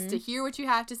just to hear what you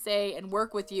have to say and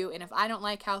work with you, and if I don't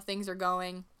like how things are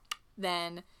going,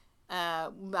 then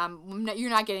you're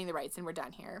not getting the rights, and we're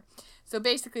done here. So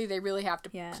basically, they really have to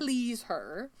please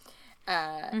her.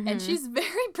 And she's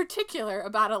very particular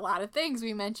about a lot of things.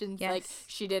 We mentioned, like,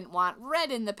 she didn't want red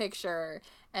in the picture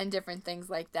and different things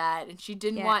like that. And she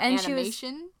didn't want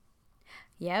animation.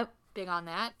 Big on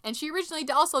that. And she originally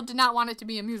also did not want it to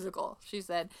be a musical. She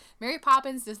said, Mary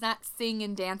Poppins does not sing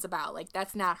and dance about. Like,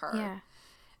 that's not her. Yeah.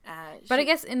 But I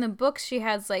guess in the books she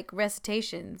has,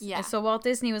 recitations. Yeah. And so Walt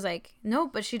Disney was like, no,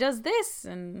 but she does this.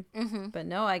 And But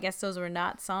no, I guess those were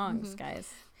not songs, guys.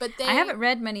 But I haven't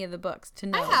read many of the books to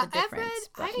know the difference.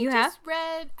 I think I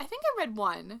read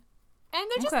one. And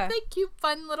they're just cute,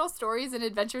 fun little stories and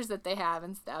adventures that they have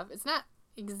and stuff. It's not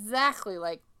exactly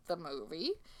like the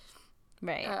movie.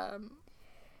 Right.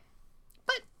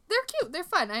 But they're cute. They're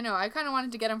fun. I know. I kind of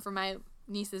wanted to get them for my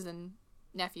nieces and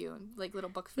nephew and little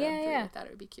books for them too. I thought it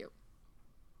would be cute.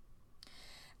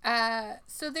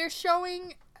 So they're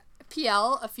showing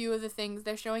PL a few of the things.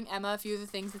 They're showing Emma a few of the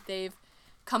things that they've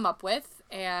come up with,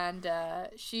 and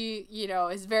she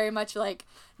is very much like,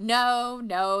 no,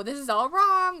 this is all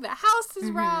wrong, the house is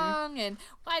wrong, and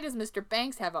why does Mr.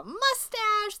 Banks have a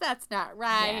mustache? That's not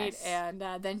right. And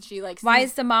then she why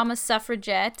is the mom a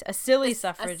suffragette, a silly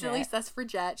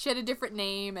suffragette? She had a different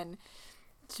name, and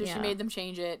so she made them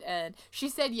change it, and she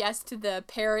said yes to the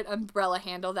parrot umbrella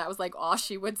handle. That was all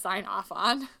she would sign off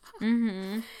on.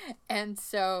 And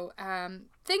so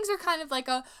things are kind of like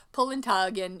a pull and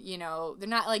tug, and they're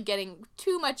not getting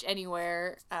too much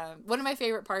anywhere. One of my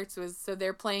favorite parts was, so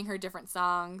they're playing her different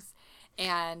songs,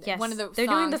 and one of the they're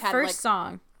songs doing the had, first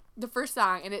song. The first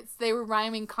song, and they were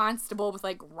rhyming constable with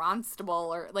Ronstable,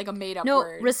 or a made up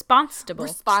word.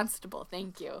 Responsible,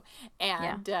 thank you.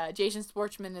 And Jason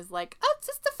Schwartzman is like, oh, it's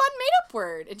just a fun made up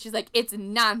word, and she's like, it's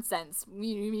nonsense,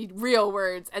 you need real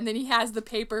words. And then he has the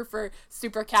paper for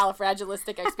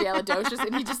supercalifragilisticexpialidocious,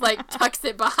 and he just tucks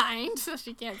it behind so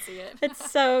she can't see it. It's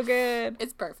so good.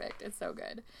 It's perfect. It's so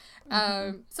good.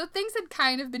 So things had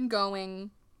kind of been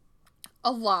going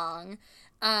along.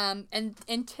 And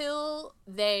until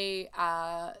they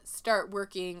start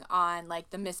working on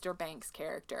the Mr. Banks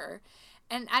character,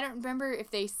 and I don't remember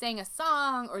if they sang a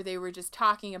song or they were just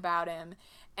talking about him,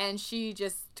 and she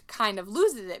just kind of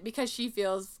loses it because she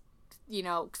feels,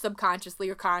 subconsciously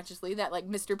or consciously that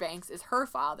Mr. Banks is her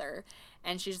father,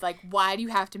 and she's like, why do you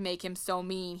have to make him so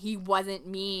mean? He wasn't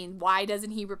mean. Why doesn't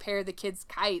he repair the kids'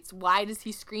 kites? Why does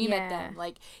he scream at them?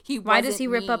 Why does he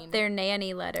rip up their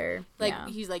nanny letter?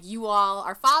 He's like, you all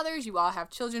are fathers. You all have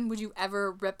children. Would you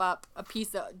ever rip up a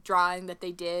piece of drawing that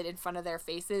they did in front of their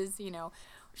faces?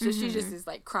 So she just is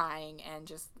crying and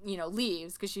just,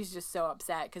 leaves because she's just so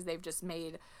upset because they've just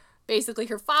made basically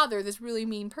her father this really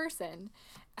mean person.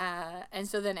 And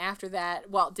so then after that,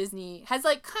 Walt Disney has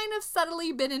kind of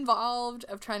subtly been involved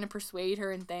of trying to persuade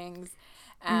her and things.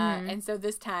 And so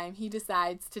this time he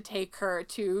decides to take her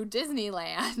to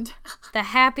Disneyland. The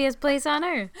happiest place on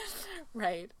earth.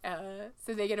 Right.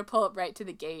 So they get to pull up right to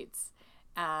the gates.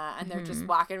 And they're just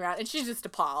walking around, and she's just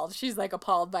appalled. She's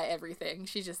appalled by everything.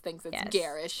 She just thinks it's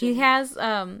garish. He has,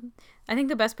 I think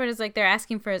the best part is they're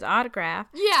asking for his autograph.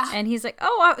 Yeah. And he's like,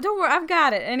 oh, don't worry, I've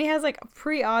got it. And he has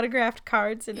pre-autographed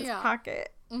cards in his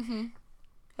pocket.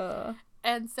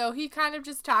 And so he kind of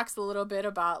just talks a little bit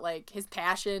about like his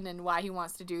passion and why he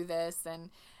wants to do this and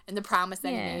the promise that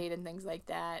he made and things like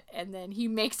that. And then he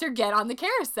makes her get on the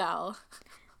carousel.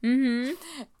 Mm-hmm.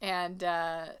 And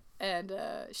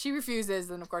she refuses,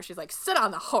 and of course she's like, sit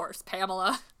on the horse,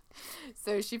 Pamela.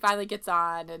 So she finally gets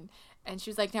on, and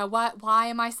she's like, now why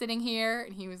am I sitting here?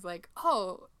 And he was like,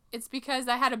 oh, it's because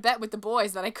I had a bet with the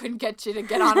boys that I couldn't get you to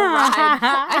get on a ride.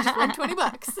 I just won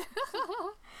 $20.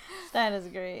 That is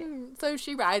great. So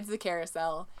she rides the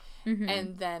carousel,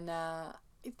 and then I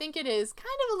think it is kind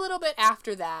of a little bit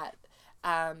after that,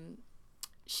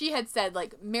 she had said,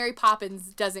 like, Mary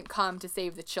Poppins doesn't come to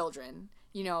save the children,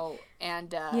 you know,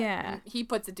 and he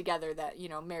puts it together that, you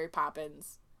know, Mary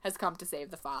Poppins has come to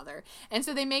save the father. And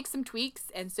so they make some tweaks,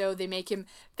 and so they make him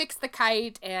fix the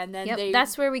kite, and then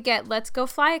that's where we get Let's Go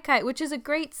Fly a Kite, which is a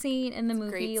great scene in the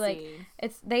movie. Like,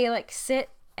 they like sit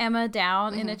Emma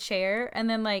down in a chair, and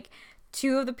then like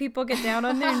two of the people get down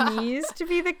on their knees to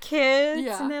be the kids,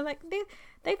 and they're like,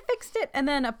 they fixed it, and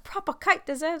then a proper kite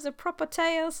deserves a proper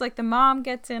tail. So like the mom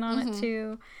gets in on it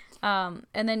too. And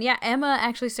then Emma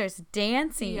actually starts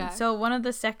dancing. Yeah. So one of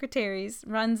the secretaries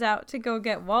runs out to go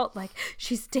get Walt, like,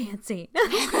 she's dancing.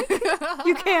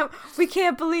 We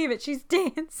can't believe it. She's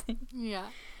dancing. Yeah.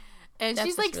 And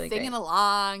she's like really singing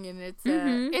along, and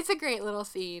it's a great little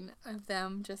scene of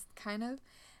them just kind of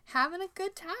having a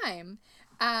good time.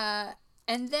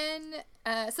 And then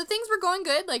so things were going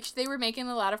good, like they were making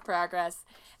a lot of progress,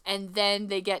 and then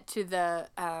they get to the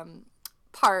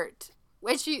part.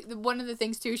 Which one of the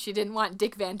things, too, she didn't want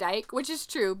Dick Van Dyke, which is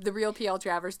true. The real P.L.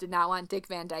 Travers did not want Dick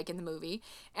Van Dyke in the movie.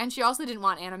 And she also didn't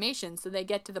want animation. So they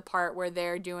get to the part where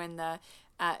they're doing the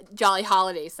Jolly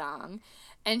Holiday song.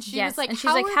 And she was like, and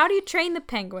she's like, how do you train the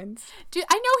penguins? I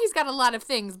know he's got a lot of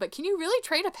things, but can you really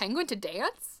train a penguin to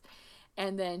dance?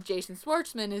 And then Jason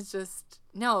Schwartzman is just,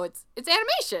 no, it's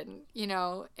animation, you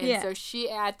know? And so she,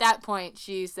 at that point,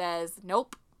 she says,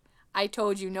 nope, I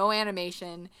told you no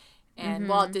animation. And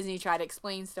Walt Disney tried to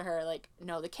explain to her, like,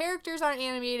 no, the characters aren't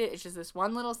animated. It's just this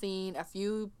one little scene. A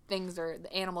few things the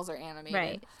animals are animated.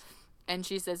 Right. And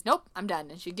she says, nope, I'm done.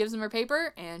 And she gives him her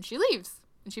paper, and she leaves.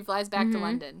 And she flies back to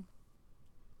London.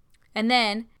 And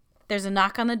then there's a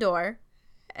knock on the door,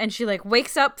 and she, like,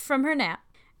 wakes up from her nap.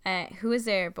 Who is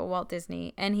there but Walt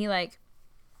Disney? And he, like,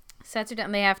 sets her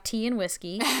down. They have tea and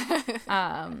whiskey.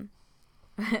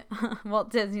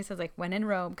 Walt Disney says, like, when in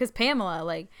Rome. Because Pamela,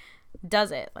 like,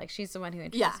 does it, like, she's the one who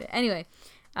introduced it anyway.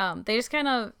 He just kind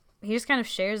of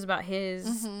shares about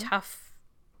his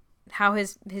how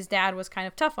his dad was kind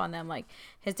of tough on them. Like,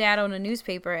 his dad owned a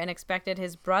newspaper and expected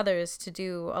his brothers to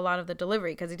do a lot of the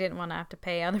delivery because he didn't want to have to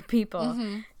pay other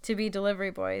people to be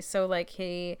delivery boys. So like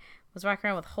he was walking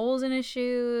around with holes in his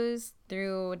shoes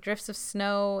through drifts of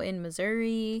snow in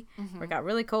Missouri where it got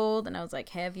really cold. And I was like,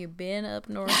 have you been up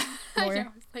north?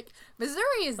 Like,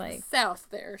 Missouri is like south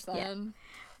there, son. Yeah.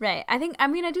 Right. I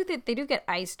do think they do get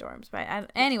ice storms, but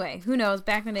anyway, who knows?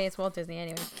 Back in the day, it's Walt Disney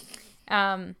anyway.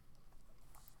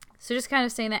 So just kind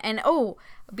of saying that. And,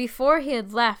 before he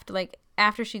had left, like,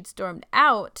 after she'd stormed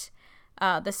out,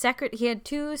 he had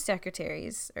two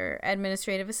secretaries, or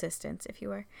administrative assistants, if you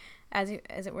were, as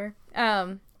it were.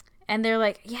 And they're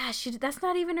like, yeah, that's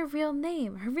not even her real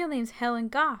name. Her real name's Helen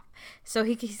Goff. So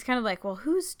he's kind of like, well,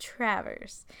 who's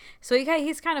Travers? So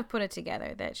he's kind of put it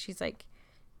together that she's, like,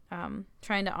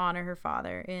 trying to honor her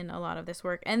father in a lot of this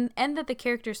work, and that the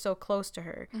character's so close to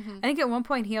her. I think at one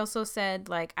point he also said,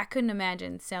 like, I couldn't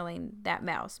imagine selling that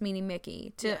mouse, meaning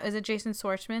Mickey, is it Jason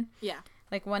Schwartzman? Yeah.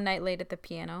 Like, one night late at the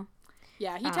piano.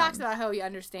 Yeah, he talks about how he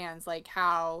understands, like,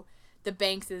 how the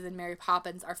Bankses and Mary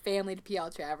Poppins are family to P.L.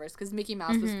 Travers, because Mickey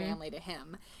Mouse was family to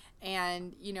him.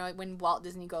 And, you know, when Walt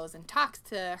Disney goes and talks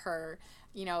to her,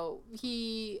 you know,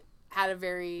 he had a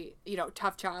very, you know,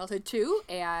 tough childhood too,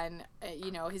 and you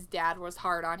know, his dad was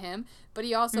hard on him, but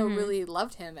he also really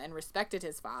loved him and respected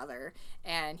his father,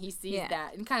 and he sees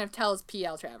that and kind of tells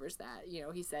P.L. Travers that, you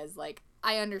know, he says, like,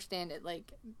 I understand it,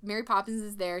 like, Mary Poppins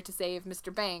is there to save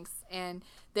Mr. Banks and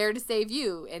there to save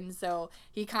you, and so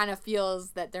he kind of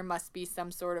feels that there must be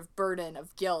some sort of burden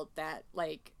of guilt that,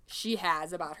 like, she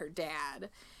has about her dad.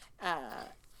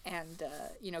 And,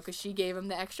 you know, because she gave him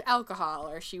the extra alcohol,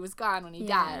 or she was gone when he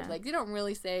died. Like, they don't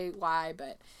really say why,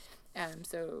 but,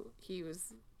 so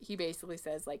he basically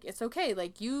says, like, it's okay,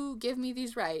 like, you give me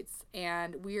these rights,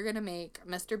 and we're gonna make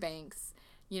Mr. Banks,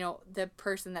 you know, the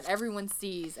person that everyone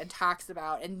sees and talks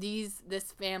about, and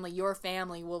this family, your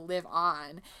family, will live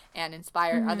on and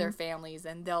inspire other families,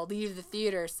 and they'll leave the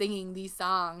theater singing these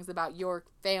songs about your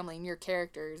family and your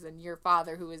characters and your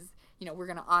father, who is, you know, we're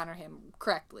gonna honor him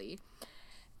correctly.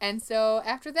 And so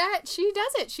after that, she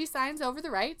does it. She signs over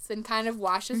the rights and kind of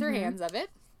washes her hands of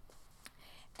it.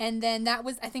 And then that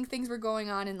was, I think things were going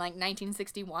on in like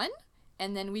 1961.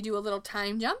 And then we do a little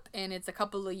time jump, and it's a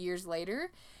couple of years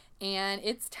later. And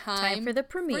it's time for the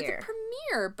premiere. For the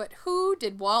premiere. But who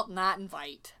did Walt not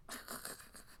invite?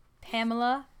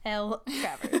 Pamela L.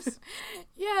 Travers.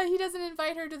 Yeah, he doesn't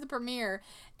invite her to the premiere.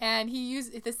 And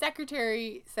the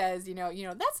secretary says, you know,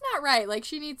 that's not right. Like,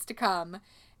 she needs to come.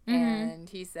 And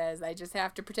he says, I just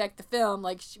have to protect the film.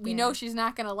 Like, we know she's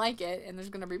not going to like it, and there's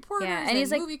going to be reporters and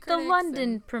he's like, movie the critics.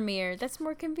 London premiere. That's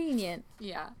more convenient.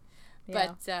 Yeah.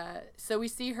 But, so we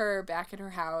see her back in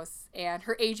her house, and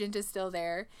her agent is still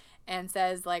there, and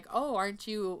says, like, oh, aren't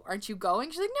you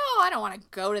going? She's like, no, I don't want to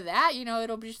go to that. You know,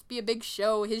 it'll just be a big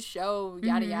show, his show,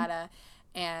 yada, yada.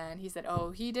 And he said,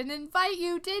 oh, he didn't invite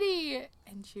you, did he?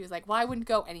 And she was like, well, I wouldn't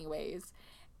go anyways.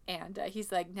 And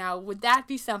he's like, now, would that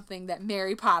be something that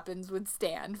Mary Poppins would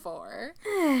stand for?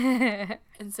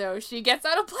 And so she gets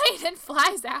on a plane and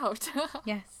flies out.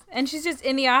 Yes. And she's just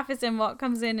in the office, and Walt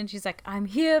comes in, and she's like, I'm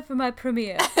here for my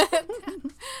premiere.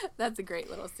 That's a great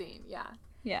little scene, yeah.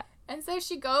 Yeah. And so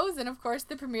she goes, and of course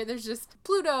the premiere, there's just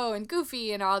Pluto and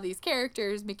Goofy and all these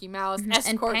characters, Mickey Mouse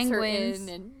escorts her in,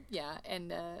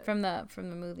 and from the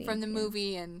movie. From the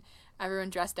movie, and everyone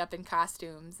dressed up in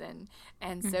costumes,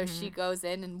 and so she goes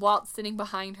in, and Walt's sitting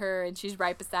behind her, and she's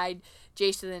right beside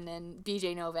Jason and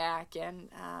BJ Novak,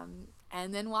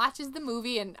 and then watches the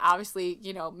movie, and obviously,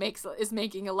 you know, is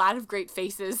making a lot of great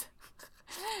faces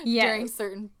during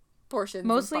certain portions.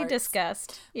 Mostly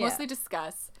disgust. Yeah. Mostly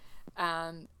disgust.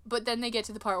 But then they get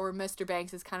to the part where Mr.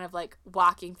 Banks is kind of like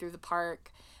walking through the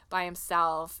park by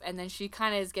himself, and then she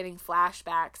kind of is getting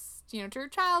flashbacks, you know, to her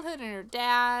childhood and her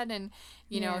dad, and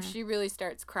you know, she really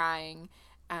starts crying,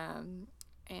 and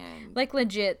like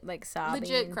legit, like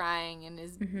sobbing, crying, and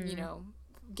is you know,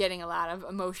 getting a lot of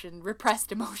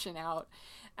repressed emotion out.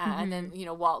 And then, you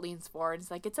know, Walt leans forward and is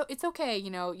like, it's okay,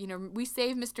 you know, we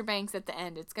save Mr. Banks at the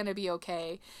end. It's going to be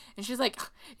okay. And she's like,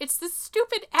 it's the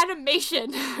stupid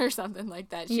animation or something like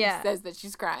that. She says that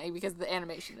she's crying because the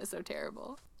animation is so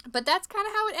terrible. But that's kind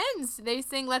of how it ends. They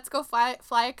sing Let's Go Fly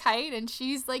a Kite, and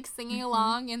she's like singing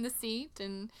along in the seat.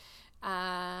 And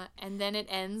then it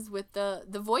ends with the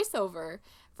voiceover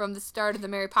from the start of the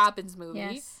Mary Poppins movie.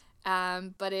 Yes.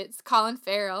 But it's Colin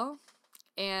Farrell.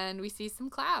 And we see some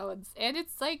clouds. And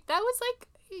it's like, that was like,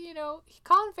 you know,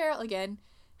 Colin Farrell, again,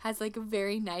 has like a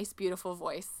very nice, beautiful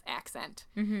voice accent.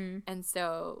 And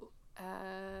so,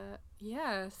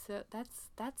 so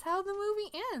that's how the movie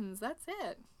ends. That's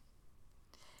it.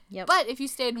 Yep. But if you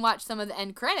stayed and watched some of the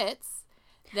end credits,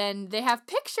 then they have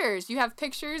pictures. You have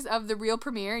pictures of the real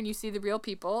premiere, and you see the real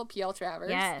people, P.L. Travers.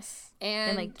 Yes.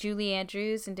 And like Julie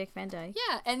Andrews and Dick Van Dyke.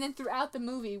 Yeah, and then throughout the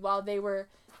movie, while they were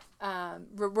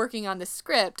working on the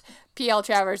script, P.L.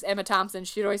 Travers, Emma Thompson,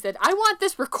 she'd always said, I want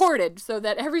this recorded so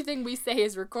that everything we say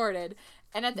is recorded.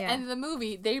 And at the end of the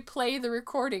movie, they play the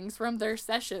recordings from their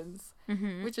sessions,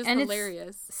 which is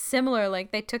hilarious. It's similar,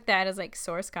 like they took that as like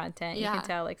source content. You can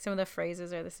tell like some of the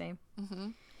phrases are the same.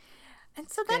 And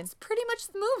so that's pretty much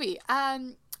the movie.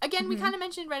 Again, we kind of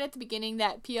mentioned right at the beginning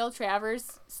that P.L.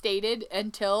 Travers stated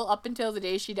up until the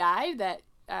day she died that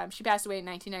she passed away in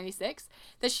 1996,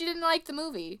 that she didn't like the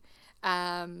movie,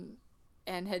 and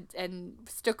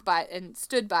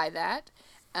stood by that,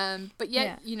 but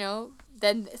yet you know,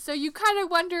 then so you kind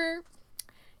of wonder,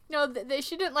 you know,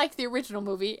 she didn't like the original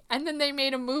movie, and then they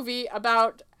made a movie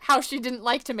about how she didn't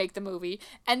like to make the movie,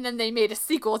 and then they made a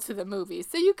sequel to the movie,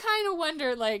 so you kind of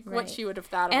wonder like what she would have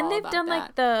thought of and all they've about done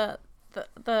that.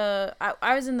 Like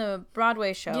I was in the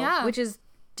Broadway show, which is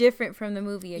different from the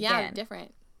movie again. Yeah,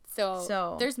 different.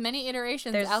 So there's many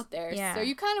iterations out there. Yeah. So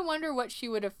you kind of wonder what she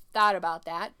would have thought about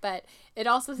that. But it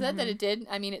also said that it did.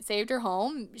 I mean, it saved her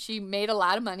home. She made a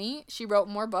lot of money. She wrote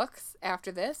more books after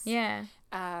this. Yeah.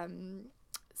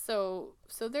 So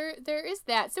there is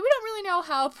that. So we don't really know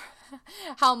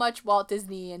how much Walt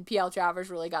Disney and P.L. Travers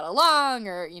really got along,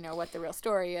 or you know what the real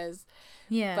story is.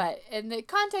 Yeah. But in the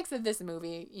context of this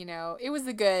movie, you know, it was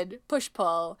a good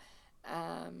push-pull.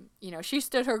 You know, she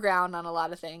stood her ground on a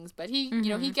lot of things, but he, you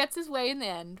know, he gets his way in the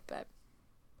end. But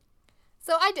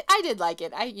so I did like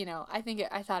it.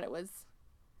 I thought it was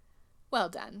well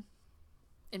done,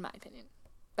 in my opinion.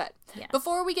 But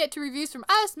before we get to reviews from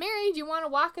us, Mary, do you want to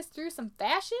walk us through some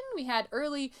fashion? We had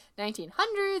early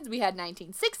 1900s, we had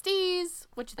 1960s.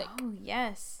 What you think? Oh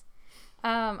yes.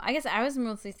 I guess I was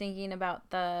mostly thinking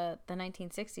about the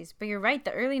 1960s, but you're right.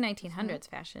 The early 1900s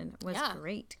fashion was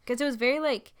great because it was very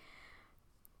like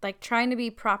trying to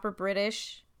be proper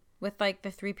British with like the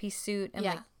 3-piece suit and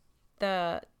like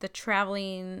the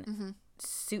traveling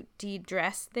suity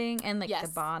dress thing and like Yes.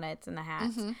 the bonnets and the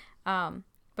hats. Mm-hmm.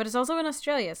 But it's also in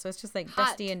Australia, so it's just like Hot.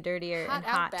 dusty and dirtier Hot and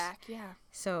hot. outback, yeah.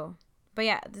 So, but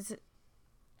yeah, this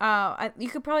you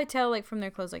could probably tell like from their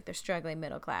clothes like they're struggling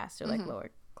middle class or like lower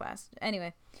class.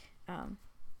 Anyway,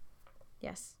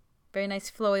 yes, very nice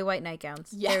flowy white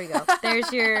nightgowns. Yeah. There we go.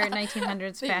 There's your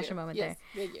 1900s Thank fashion you. moment Yes,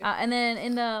 there. thank you. And then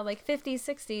in the like 50s,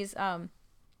 60s,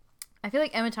 I feel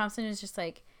like Emma Thompson is just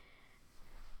like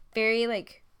very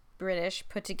like British,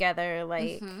 put together,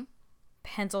 like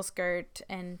pencil skirt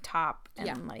and top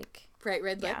and like Bright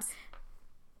red yeah. lips.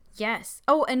 Yes.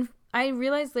 Oh, and I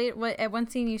realized later at one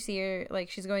scene you see her like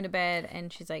she's going to bed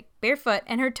and she's like barefoot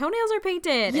and her toenails are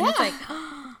painted. Yeah. And it's like,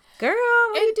 girl,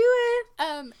 what are you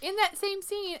doing? In that same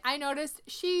scene, I noticed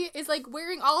she is like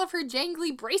wearing all of her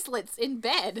jangly bracelets in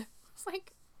bed. It's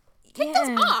like, take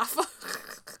those off.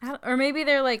 Or maybe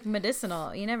they're like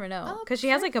medicinal. You never know. Because she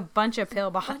has like a bunch of pill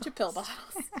bottles. Bunch of pill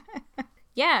bottles.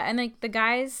 Yeah, and like the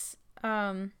guys,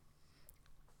 I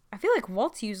feel like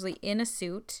Walt's usually in a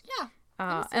suit. Yeah.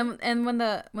 And when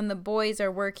the boys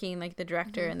are working, like the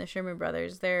director and the Sherman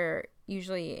brothers, they're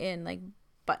usually in like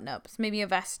button ups, maybe a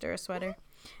vest or a sweater.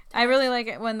 I really like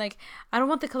it when like I don't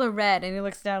want the color red, and he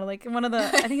looks down like one of the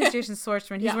I think it's Jason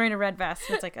Schwartzman. He's wearing a red vest.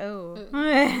 And it's like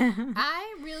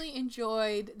I really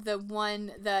enjoyed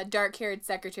the dark haired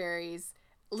secretary's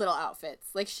little outfits.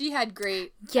 Like she had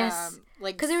great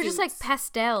like because they were just like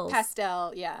pastels,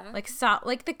 pastel, yeah,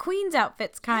 like the Queen's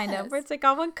outfits kind of where it's like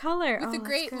all one color with a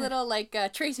great little like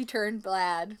Tracy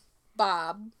Turnblad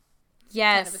bob.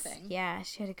 Yes, kind of a thing. Yeah,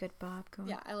 she had a good bob going.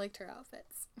 Yeah, I liked her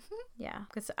outfits. Yeah,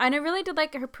 and I really did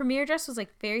like her premiere dress was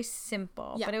like very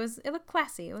simple, Yeah. but it looked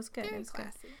classy. It was good. Very it was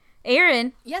classy. good.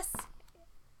 Aaron, Yes,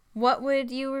 what would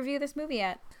you review this movie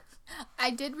at?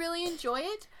 I did really enjoy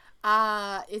it.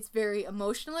 It's very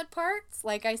emotional at parts.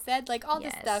 Like I said, like all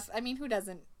this stuff. I mean, who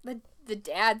doesn't? The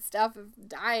dad stuff of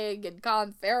dying and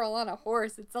Colin Farrell on a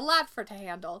horse. It's a lot to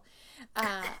handle.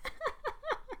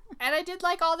 And I did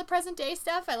like all the present day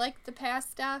stuff. I liked the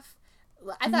past stuff.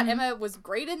 I thought Emma was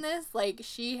great in this. Like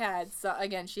she had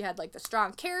like the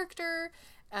strong character.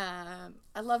 I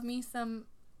love me some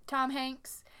Tom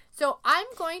Hanks. So I'm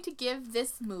going to give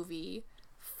this movie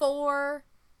 4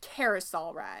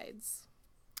 carousel rides.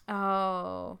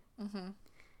 Oh.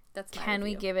 That's my Can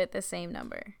we review. give it the same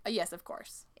number? Yes, of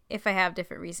course. If I have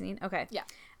different reasoning. Okay. Yeah.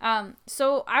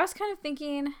 So I was kind of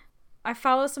thinking, I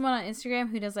follow someone on Instagram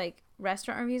who does like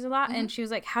restaurant reviews a lot, and she was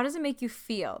like, how does it make you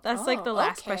feel? That's like the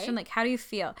last question. Like, how do you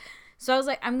feel? So I was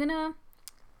like, I'm gonna,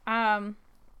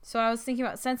 so I was thinking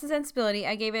about Sense and Sensibility.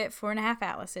 I gave it 4.5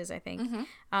 Atlases, I think.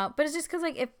 But it's just because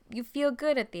like if you feel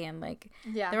good at the end, like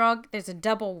there's a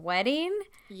double wedding.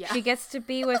 Yeah. She gets to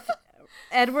be with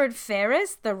Edward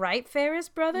Ferris, the Wright Ferris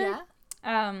brother.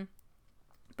 Yeah.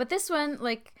 But this one,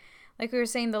 like we were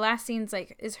saying, the last scene's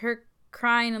like is her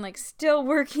crying and like still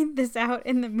working this out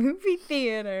in the movie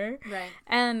theater. Right.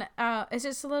 And it's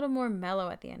just a little more mellow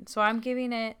at the end. So I'm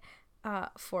giving it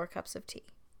 4 cups of tea.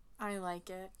 I like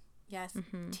it. Yes.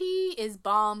 Tea is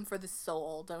balm for the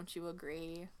soul. Don't you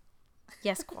agree?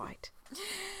 Yes, quite.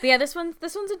 But yeah, this one's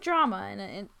a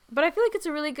drama, but I feel like it's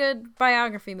a really good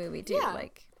biography movie too. Yeah.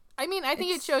 Like, I mean, I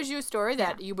think it shows you a story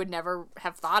that you would never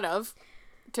have thought of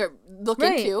to look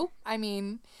Right. into. I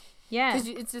mean, yeah, because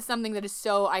it's just something that is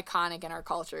so iconic in our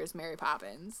culture is Mary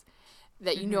Poppins.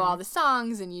 That you know all the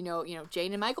songs and you know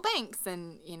Jane and Michael Banks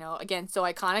and again so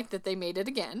iconic that they made it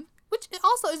again, which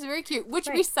also is very cute. Which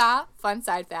we saw. Fun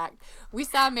side fact: we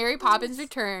saw Mary Poppins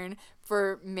Return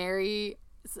for Mary's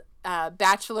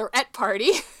bachelorette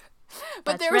party.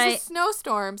 But there was a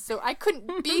snowstorm, so I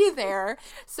couldn't be there.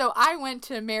 So I went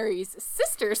to Mary's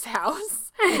sister's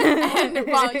house. And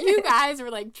while you guys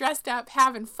were like dressed up,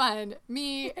 having fun,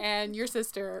 me and your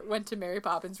sister went to Mary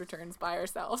Poppins Returns by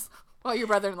ourselves while your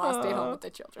brother-in-law stayed home with the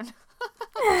children. So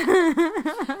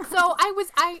I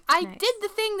Nice. did the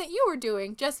thing that you were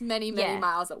doing, just many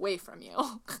miles away from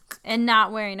you. and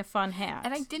not wearing a fun hat.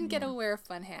 And I didn't get to wear a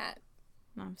fun hat.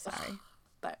 I'm sorry.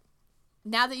 But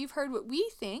now that you've heard what we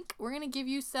think, we're going to give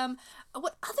you some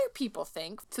what other people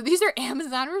think. So these are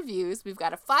Amazon reviews. We've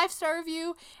got a 5-star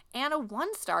review and a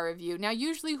 1-star review. Now,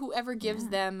 usually whoever gives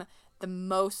them the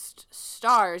most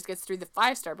stars gets through the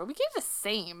 5-star, but we gave the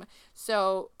same.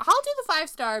 So I'll do the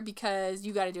 5-star because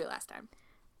you got to do it last time.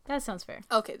 That sounds fair.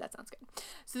 Okay, that sounds good.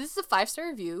 So this is a 5-star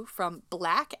review from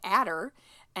Black Adder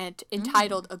and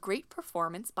entitled A Great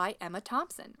Performance by Emma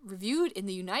Thompson, reviewed in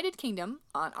the United Kingdom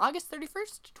on August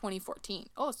 31st, 2014.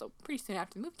 Oh, so pretty soon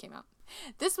after the movie came out.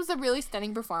 This was a really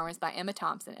stunning performance by Emma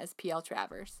Thompson as P.L.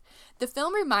 Travers. The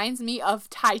film reminds me of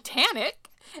Titanic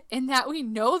in that we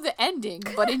know the ending,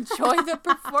 but enjoy the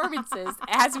performances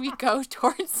as we go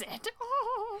towards it.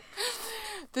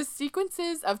 The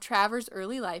sequences of Travers'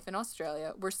 early life in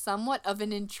Australia were somewhat of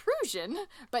an intrusion,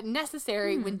 but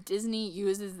necessary when Disney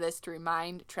uses this to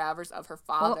remind Travers of her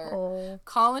father. Uh-oh.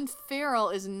 Colin Farrell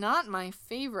is not my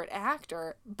favorite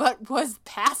actor, but was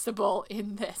passable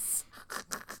in this.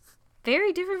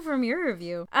 Very different from your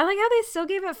review. I like how they still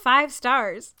gave it 5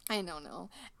 stars. I don't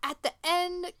know. At the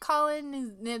end,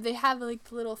 they have like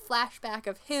the little flashback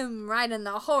of him riding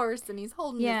the horse and he's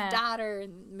holding his daughter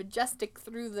and majestic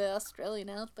through the Australian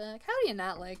outback. How do you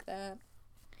not like that?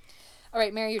 All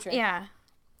right, Mary, your turn. Yeah.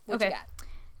 What okay. you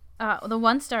got? The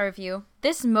 1-star review.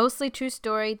 This mostly true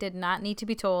story did not need to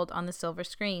be told on the silver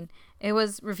screen. It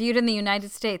was reviewed in the United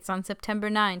States on September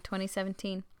 9,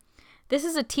 2017. This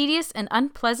is a tedious and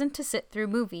unpleasant to sit through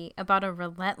movie about a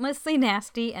relentlessly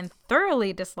nasty and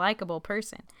thoroughly dislikable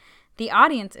person. The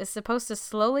audience is supposed to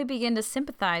slowly begin to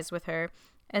sympathize with her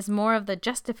as more of the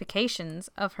justifications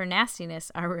of her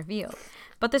nastiness are revealed.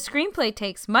 But the screenplay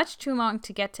takes much too long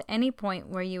to get to any point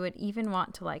where you would even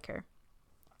want to like her.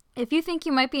 If you think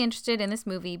you might be interested in this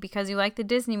movie because you like the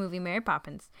Disney movie Mary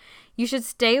Poppins, you should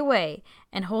stay away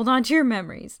and hold on to your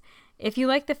memories. If you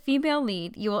like the female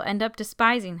lead, you will end up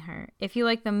despising her. If you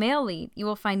like the male lead, you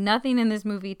will find nothing in this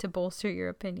movie to bolster your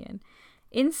opinion.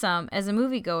 In sum, as a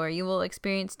moviegoer, you will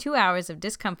experience 2 hours of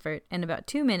discomfort and about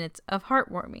 2 minutes of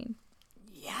heartwarming.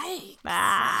 Yikes.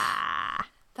 Ah.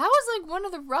 That was like one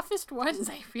of the roughest ones,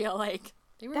 I feel like.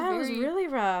 That was really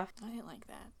rough. I didn't like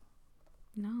that.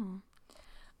 No.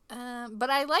 But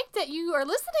I like that you are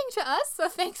listening to us, so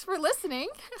thanks for listening.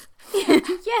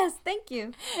 Yes, thank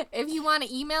you. If you want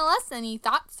to email us any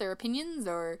thoughts or opinions,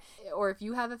 or if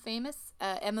you have a famous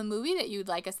Emma movie that you'd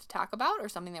like us to talk about, or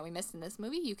something that we missed in this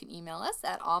movie, you can email us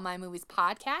at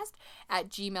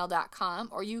allmymoviespodcast@gmail.com,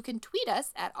 or you can tweet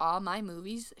us at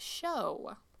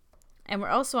allmymoviesshow. And we're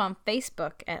also on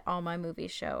Facebook at All My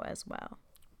Movies Show as well.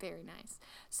 Very nice.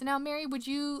 So now, Mary, would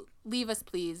you leave us,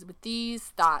 please, with these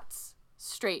thoughts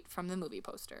straight from the movie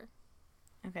poster?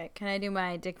 Okay, can I do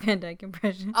my Dick Van Dyke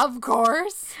impression? Of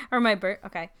course. Or my Bert?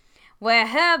 Okay. Where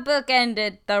her book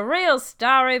ended, the real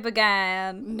story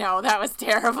began. No, that was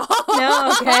terrible. No,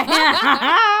 okay.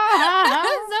 That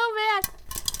was so bad.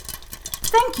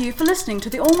 Thank you for listening to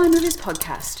the All My Movies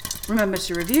podcast. Remember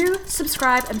to review,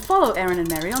 subscribe, and follow Erin and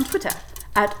Mary on Twitter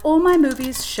at All My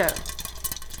Movies Show.